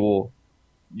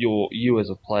you as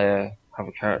a player have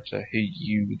a character who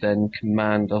you then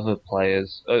command other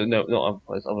players, not other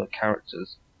players, other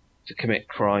characters to commit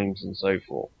crimes and so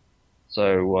forth.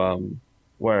 So,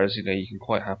 whereas, you can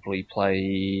quite happily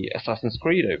play Assassin's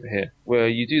Creed over here, where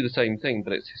you do the same thing,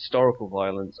 but it's historical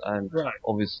violence, and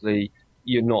obviously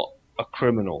you're not a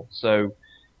criminal. So,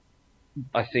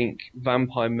 I think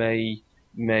Vampire may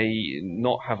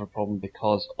not have a problem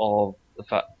because of the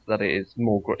fact that it is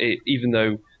more, even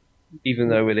though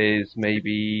it is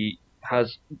maybe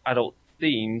has adult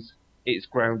themes, it's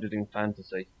grounded in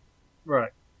fantasy.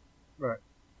 Right.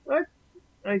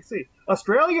 I see.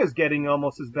 Australia's getting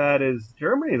almost as bad as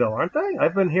Germany, though, aren't they?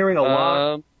 I've been hearing a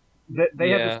lot that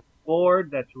they have this board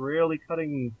that's really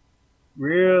coming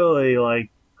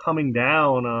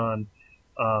down on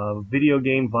video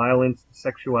game violence,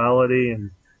 sexuality,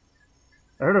 and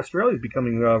I heard Australia's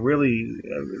becoming really.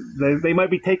 They might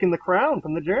be taking the crown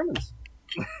from the Germans.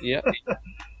 Yeah.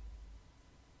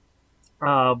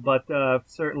 But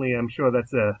certainly, I'm sure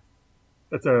that's a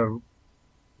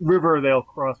river they'll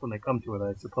cross when they come to it,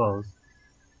 I suppose.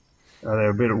 They're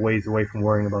a bit of ways away from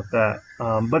worrying about that.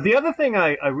 But the other thing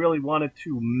I really wanted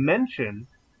to mention,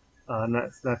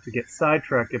 not to get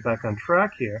sidetracked, get back on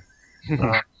track here,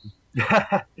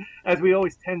 as we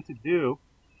always tend to do,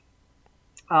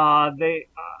 they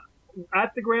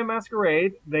at the Grand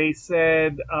Masquerade, they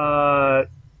said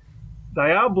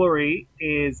Diablerie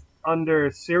is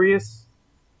under serious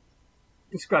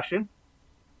discussion,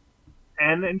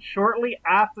 and then shortly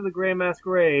after the Grand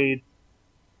Masquerade,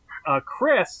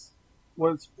 Chris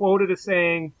was quoted as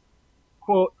saying,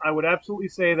 quote, "I would absolutely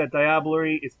say that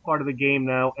Diablerie is part of the game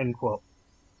now," end quote.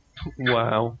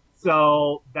 Wow.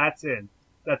 So that's in.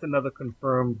 That's another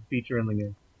confirmed feature in the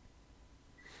game.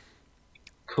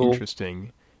 Cool.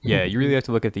 Interesting. Yeah, you really have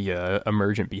to look at the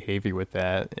emergent behavior with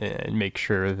that and make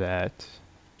sure that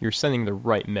you're sending the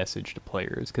right message to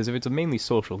players. Because if it's a mainly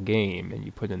social game and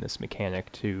you put in this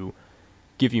mechanic to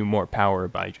give you more power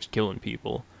by just killing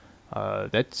people,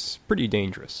 that's pretty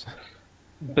dangerous.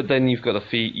 But then you've got to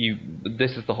feed you.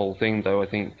 This is the whole thing, though. I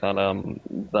think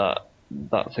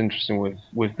that's interesting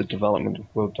with the development of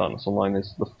World Darkness Online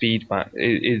is the feedback.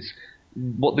 Is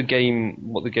what the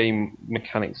game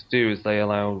mechanics do is they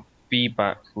allow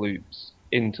feedback loops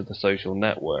into the social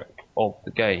network of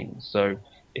the game. So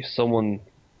if someone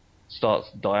starts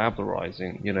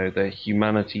diablerizing, their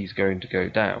humanity's going to go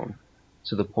down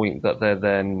to the point that they're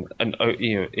then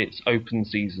it's open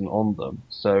season on them.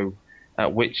 So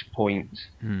at which point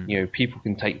people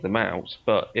can take them out.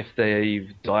 But if they've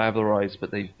diablerized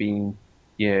but they've been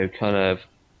kind of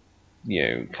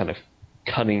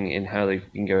cunning in how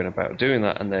they've been going about doing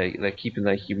that, and they're keeping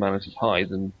their humanity high,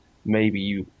 then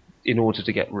maybe in order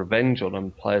to get revenge on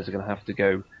them, players are going to have to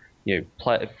go,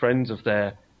 friends of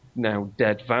their now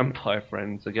dead vampire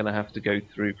friends are going to have to go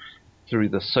through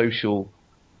the social,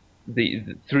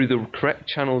 through the correct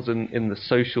channels in the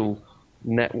social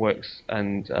networks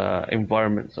and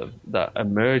environments that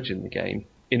emerge in the game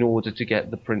in order to get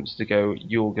the prince to go,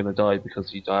 you're going to die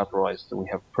because you diabolized and we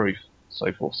have proof,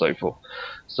 so forth, so forth.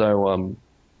 So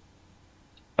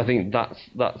I think that's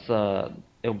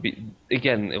it'll be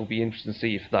interesting to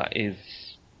see if that is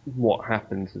what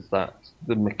happens, is that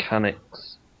the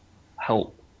mechanics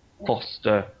help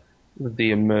foster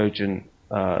the emergent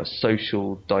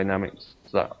social dynamics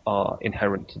that are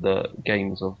inherent to the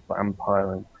games of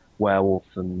vampire and werewolf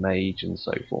and mage and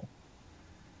so forth.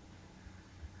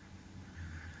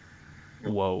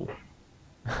 Whoa.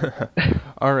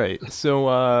 All right, so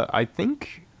I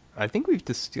think we've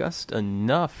discussed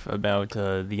enough about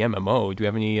the MMO. Do you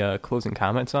have any closing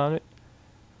comments on it?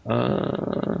 There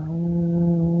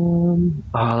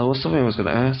was something I was going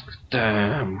to ask.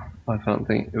 Damn, I can't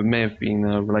think. It may have been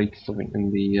related to something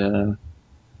in the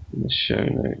show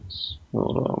notes.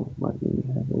 Hold on, let me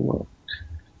have a look.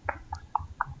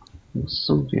 There's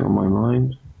something on my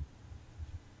mind.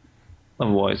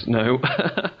 Otherwise, no.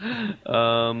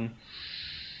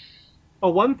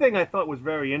 One thing I thought was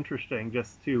very interesting,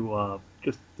 just to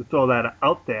throw that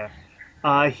out there,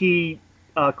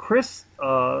 Chris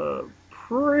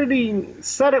pretty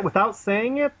said it without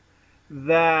saying it,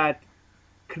 that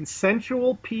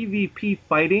consensual PvP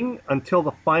fighting until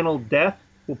the final death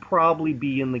will probably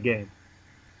be in the game.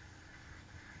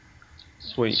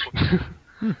 Sweet.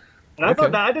 And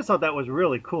I just thought that was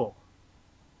really cool.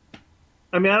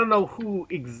 I mean, I don't know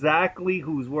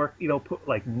who's worked, put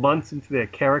like months into their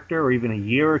character or even a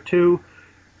year or two,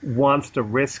 wants to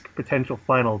risk potential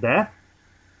final death.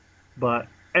 But,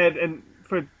 and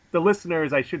for the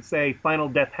listeners, I should say final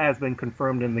death has been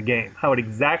confirmed in the game. How it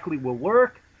exactly will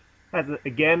work,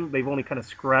 again, they've only kind of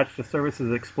scratched the surface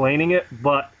of explaining it,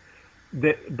 but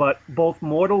both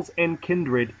mortals and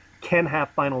kindred can have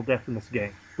final death in this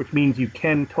game, which means you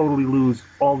can totally lose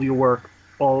all your work,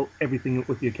 everything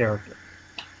with your character.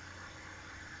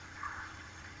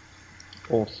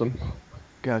 Awesome.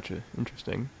 Gotcha.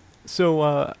 Interesting. So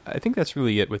I think that's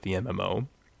really it with the MMO,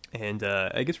 and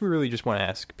I guess we really just want to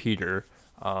ask Peter,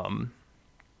 kind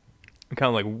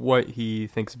of like what he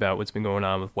thinks about what's been going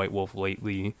on with White Wolf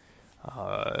lately.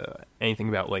 Anything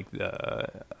about like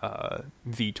the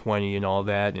V20 and all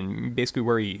that, and basically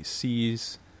where he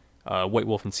sees White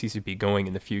Wolf and CCP going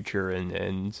in the future,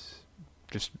 and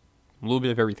just a little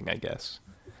bit of everything, I guess.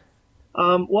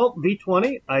 Well,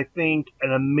 V20, I think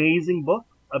an amazing book,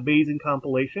 amazing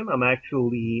compilation. It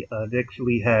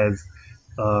actually has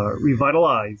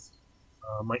revitalized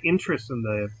my interest in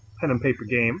the pen and paper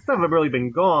game. It's never really been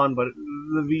gone, but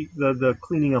the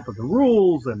cleaning up of the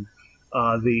rules and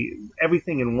the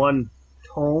everything in one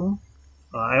tome.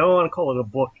 I don't want to call it a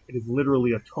book. It is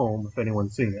literally a tome. If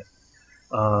anyone's seen it,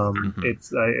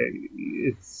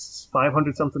 it's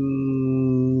 500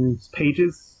 something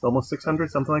pages, almost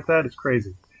 600, something like that. It's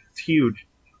crazy. It's huge.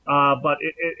 But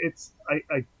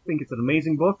I think it's an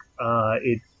amazing book.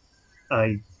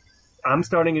 I'm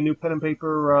starting a new pen and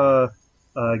paper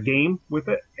game with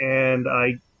it, and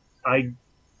I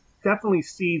definitely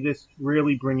see this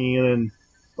really bringing in,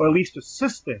 or at least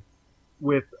assisting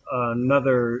with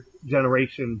another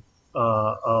generation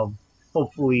of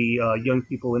hopefully young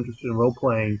people interested in role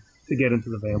playing to get into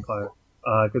the vampire,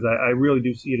 because I really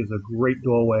do see it as a great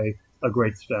doorway, a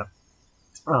great step,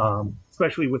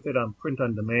 especially with it on print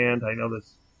on demand. I know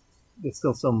there's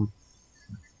still some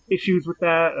issues with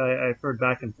that. I've heard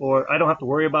back and forth. I don't have to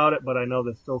worry about it, but I know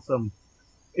there's still some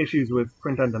issues with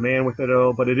print on demand with it.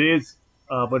 But it is,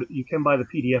 but you can buy the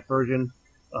PDF version.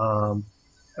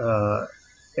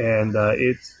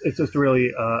 It's just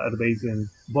really an amazing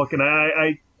book, and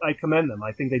I commend them.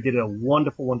 I think they did a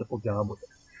wonderful job with it.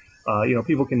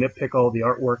 People can nitpick all the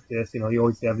artwork, this, you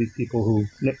always have these people who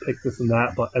nitpick this and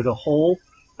that, but as a whole,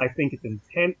 I think its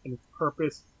intent and its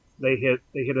purpose, they hit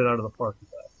it out of the park with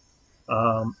that.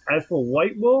 As for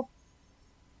White Wolf,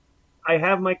 I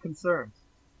have my concerns.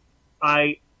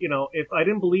 If I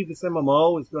didn't believe this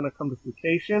MMO is going to come to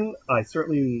fruition, I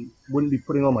certainly wouldn't be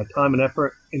putting all my time and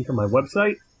effort into my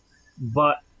website,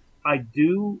 but I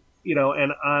do,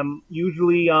 and I'm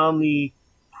usually on the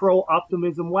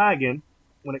pro-optimism wagon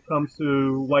when it comes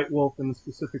to White Wolf and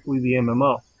specifically the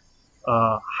MMO.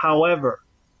 However,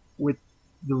 with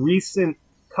the recent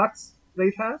cuts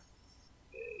they've had,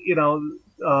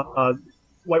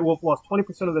 White Wolf lost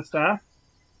 20% of their staff,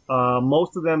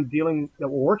 most of them that were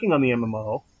working on the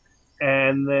MMO,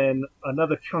 and then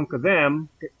another chunk of them,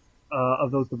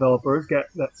 of those developers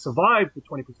that survived the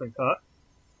 20% cut,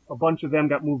 a bunch of them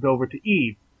got moved over to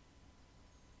Eve.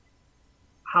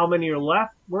 How many are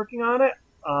left working on it?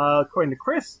 According to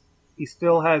Chris, he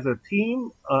still has a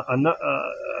team,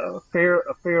 a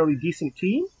fairly decent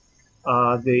team.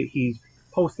 He's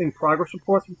posting progress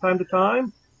reports from time to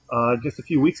time. Just a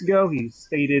few weeks ago, he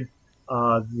stated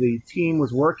the team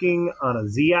was working on a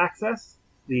Z-axis.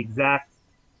 The exact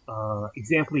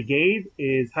example he gave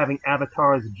is having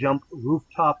avatars jump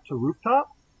rooftop to rooftop.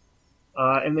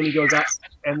 And then he goes out,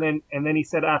 and then he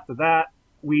said after that,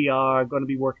 we are going to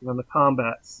be working on the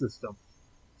combat system.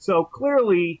 So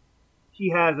clearly, he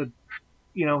has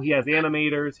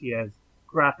animators, he has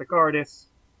graphic artists,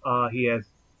 he has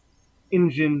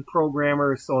engine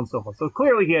programmers, so on and so forth. So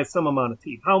clearly, he has some amount of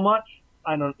team. How much?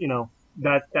 I don't,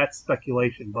 that's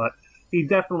speculation, but he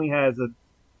definitely has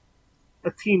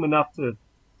a team enough to,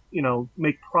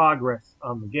 make progress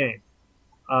on the game.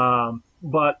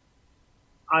 But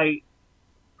I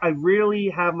really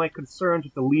have my concerns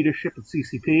with the leadership of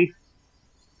CCP.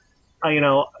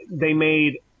 They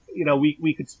made,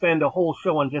 we could spend a whole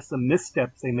show on just the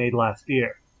missteps they made last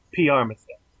year. PR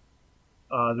missteps.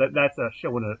 That's a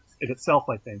show in itself,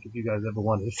 I think, if you guys ever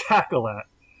wanted to tackle that.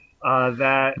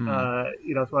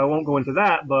 So I won't go into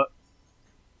that, but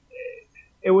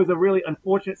it was a really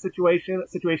unfortunate situation, a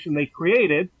situation they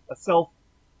created, a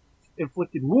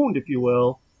self-inflicted wound, if you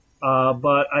will.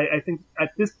 But I think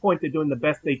at this point they're doing the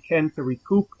best they can to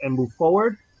recoup and move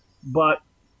forward. But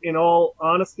in all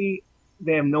honesty,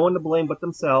 they have no one to blame but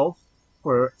themselves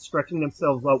for stretching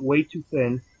themselves out way too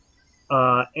thin.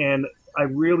 And I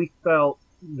really felt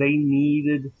they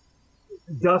needed,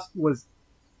 Dust was,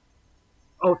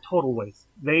 total waste.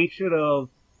 They should have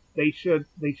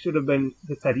been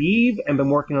just had Eve and been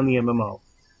working on the MMO.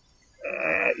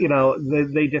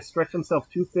 They just stretched themselves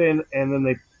too thin, and then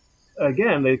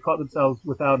they caught themselves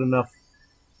without enough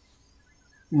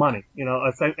money.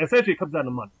 Essentially it comes down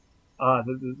to money.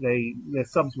 Their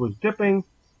subs was dipping.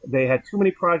 They had too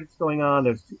many projects going on.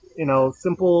 There's,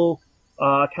 simple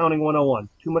accounting 101.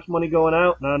 Too much money going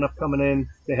out, not enough coming in.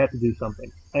 They had to do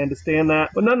something. I understand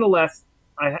that, but nonetheless,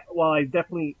 while I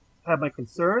definitely have my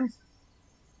concerns,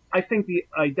 I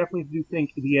definitely do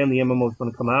think in the end the MMO is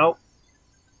going to come out.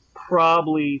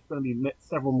 Probably it's going to be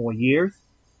several more years.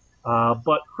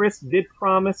 But Chris did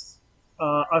promise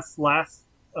us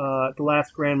the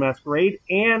last Grand Masquerade,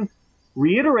 and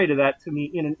reiterated that to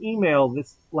me in an email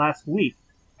this last week,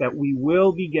 that we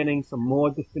will be getting some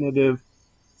more definitive,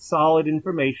 solid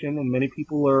information, and many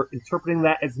people are interpreting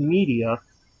that as media.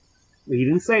 He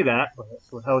didn't say that, but that's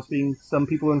how some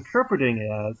people are interpreting it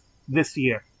as this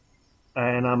year.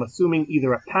 And I'm assuming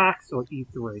either at PAX or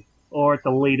E3, or at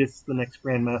the latest the next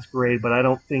Grand Masquerade, but I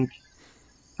don't think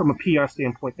from a PR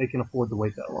standpoint they can afford to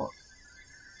wait that long.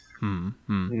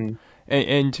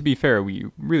 And to be fair, we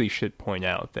really should point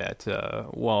out that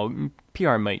while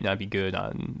PR might not be good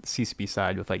on CCP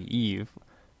side with like Eve,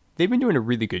 they've been doing a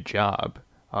really good job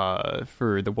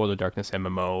for the World of Darkness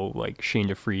MMO, like Shane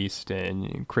DeFriest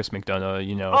and Chris McDonough,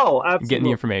 getting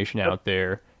the information out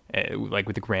there, like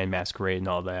with the Grand Masquerade and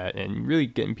all that, and really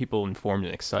getting people informed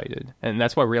and excited. And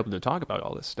that's why we're able to talk about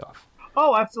all this stuff.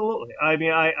 Oh, absolutely. I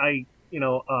mean,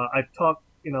 I've talked,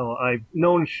 I've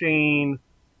known Shane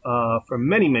for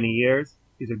many, many years.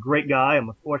 He's a great guy.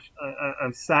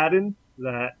 I'm saddened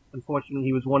that, unfortunately,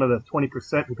 he was one of the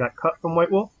 20% who got cut from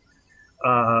White Wolf.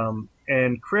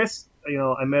 And Chris,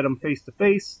 I met him face to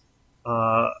face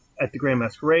at the Grand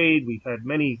Masquerade. We've had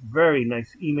many very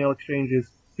nice email exchanges.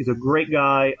 He's a great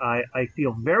guy. I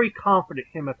feel very confident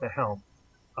him at the helm.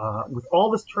 With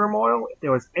all this turmoil, if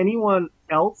there was anyone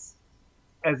else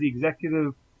as the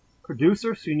executive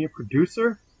producer, senior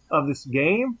producer of this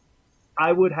game,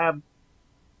 I would have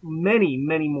many,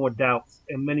 many more doubts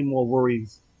and many more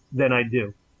worries than I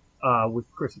do with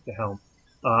Chris at the helm.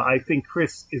 I think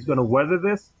Chris is going to weather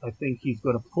this. I think he's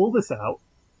going to pull this out.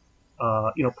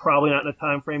 Probably not in the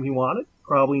time frame he wanted,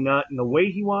 probably not in the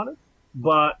way he wanted,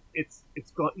 but it's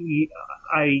going.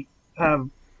 I have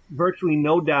virtually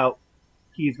no doubt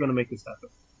he's going to make this happen,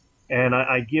 and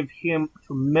I give him a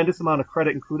tremendous amount of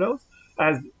credit and kudos,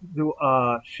 as do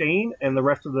Shane and the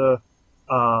rest of the,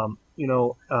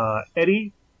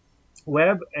 Eddie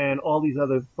Webb and all these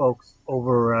other folks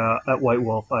over at White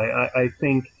Wolf. I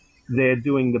think they're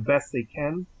doing the best they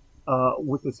can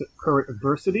with this current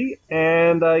adversity,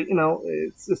 and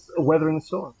it's just weathering the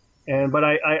storm. But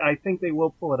I think they will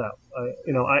pull it out.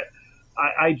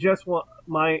 I just want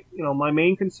my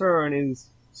main concern is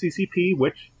CCP,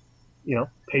 which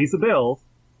pays the bills,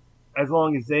 as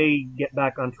long as they get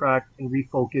back on track and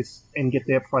refocus and get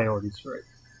their priorities straight.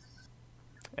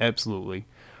 Absolutely.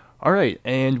 All right,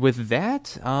 and with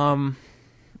that, I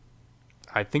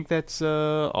think that's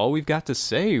all we've got to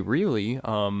say, really.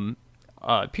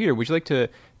 Peter, would you like to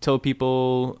tell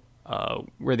people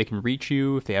where they can reach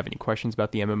you if they have any questions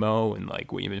about the MMO and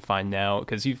like what you've been finding out?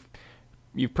 Because you've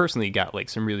personally got like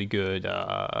some really good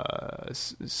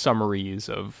summaries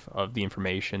of the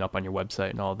information up on your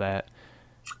website and all that.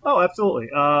 Oh, absolutely.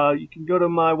 You can go to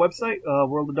my website,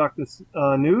 World of Darkness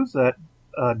News, at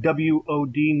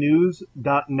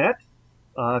wodnews.net.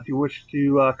 If you wish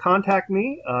to contact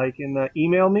me, you can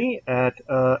email me at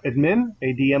admin,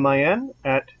 A-D-M-I-N,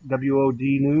 at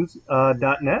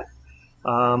wodnews.net.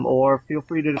 Or feel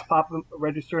free to just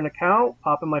register an account,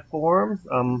 pop in my forums.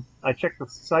 I check the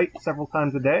site several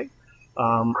times a day,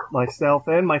 myself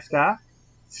and my staff.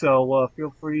 So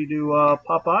feel free to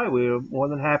pop by. We're more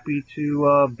than happy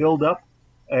to build up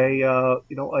a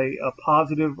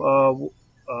positive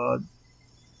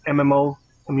MMO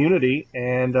community,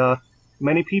 and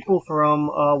many people from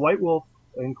White Wolf,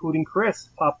 including Chris,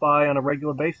 pop by on a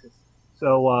regular basis.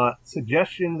 So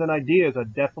suggestions and ideas are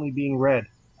definitely being read.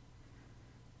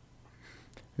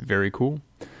 Very cool.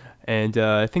 And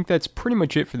I think that's pretty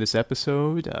much it for this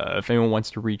episode. If anyone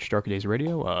wants to reach Darker Days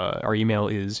Radio, our email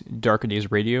is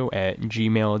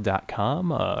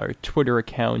darkerdaysradio@gmail.com. Our Twitter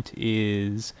account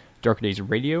is Darker Days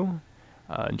Radio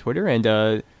on Twitter. And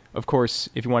of course,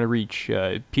 if you want to reach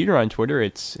Peter on Twitter,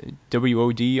 it's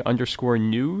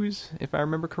WOD_news, if I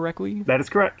remember correctly. That is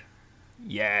correct.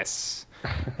 Yes.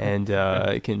 And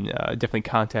you can definitely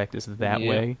contact us that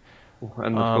way.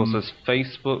 And of course, there's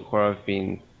Facebook, where I've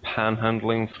been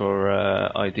panhandling for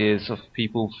ideas of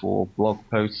people for blog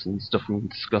posts and stuff we can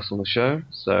discuss on the show.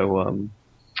 So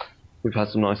we've had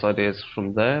some nice ideas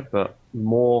from there, but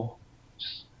more,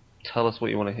 just tell us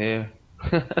what you want to hear.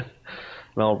 And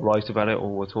I'll write about it, or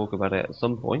we'll talk about it at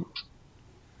some point.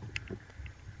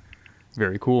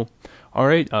 Very cool. All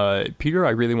right, Peter,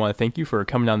 I really want to thank you for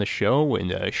coming on the show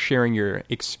and sharing your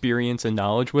experience and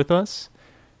knowledge with us.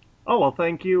 Oh, well,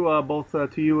 thank you both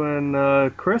to you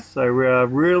and Chris. I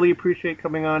really appreciate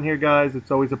coming on here, guys.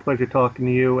 It's always a pleasure talking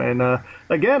to you. And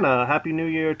again, Happy New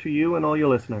Year to you and all your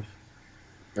listeners.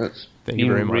 That's Thank been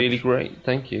you very much. Really great.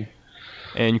 Thank you.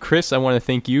 And Chris, I want to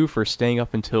thank you for staying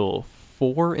up until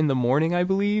 4 in the morning, I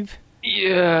believe.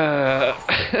 Yeah.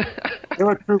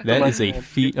 That is a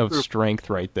feat of strength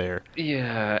right there.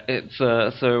 Yeah, it's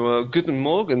so guten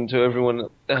Morgen to everyone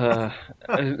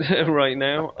right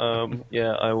now.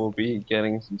 I will be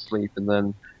getting some sleep and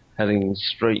then heading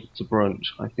straight to brunch.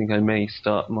 I think I may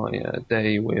start my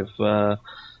day with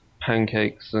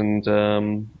pancakes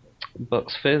and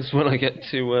Bucks Fizz when I get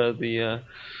to the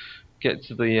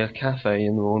cafe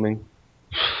in the morning.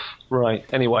 Right.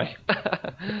 Anyway.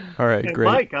 All right, And great.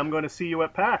 Mike, I'm going to see you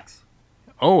at PAX.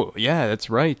 Oh, yeah, that's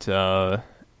right.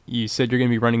 You said you're going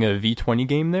to be running a V20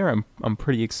 game there. I'm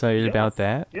pretty excited about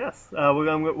that. Yes, we're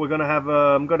going to have.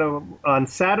 I'm going to on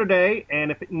Saturday,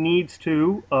 and if it needs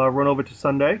to, run over to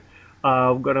Sunday.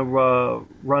 We're going to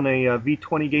run a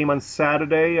V20 game on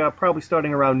Saturday, probably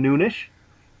starting around noonish,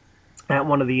 at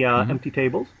one of the empty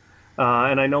tables.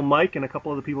 And I know Mike and a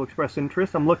couple other people expressed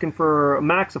interest. I'm looking for a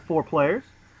max of 4 players.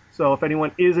 So if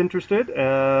anyone is interested,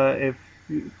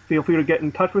 feel free to get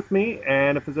in touch with me,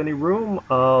 and if there's any room,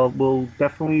 we'll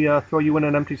definitely throw you in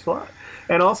an empty slot.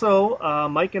 And also,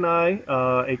 Mike and I,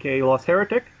 aka Lost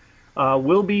Heretic,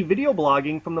 will be video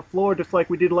blogging from the floor just like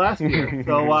we did last year.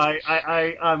 So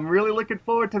I'm really looking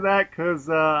forward to that, because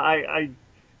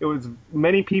it was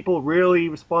many people really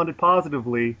responded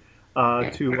positively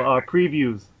to our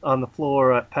previews on the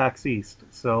floor at PAX East.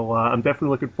 So I'm definitely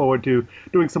looking forward to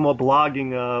doing some more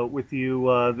blogging with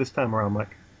you this time around,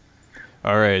 Mike.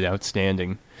 All right,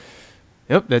 outstanding.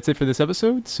 Yep, that's it for this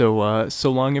episode. So,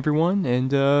 so long, everyone,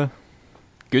 and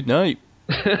Good night.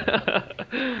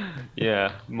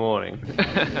 Yeah, morning.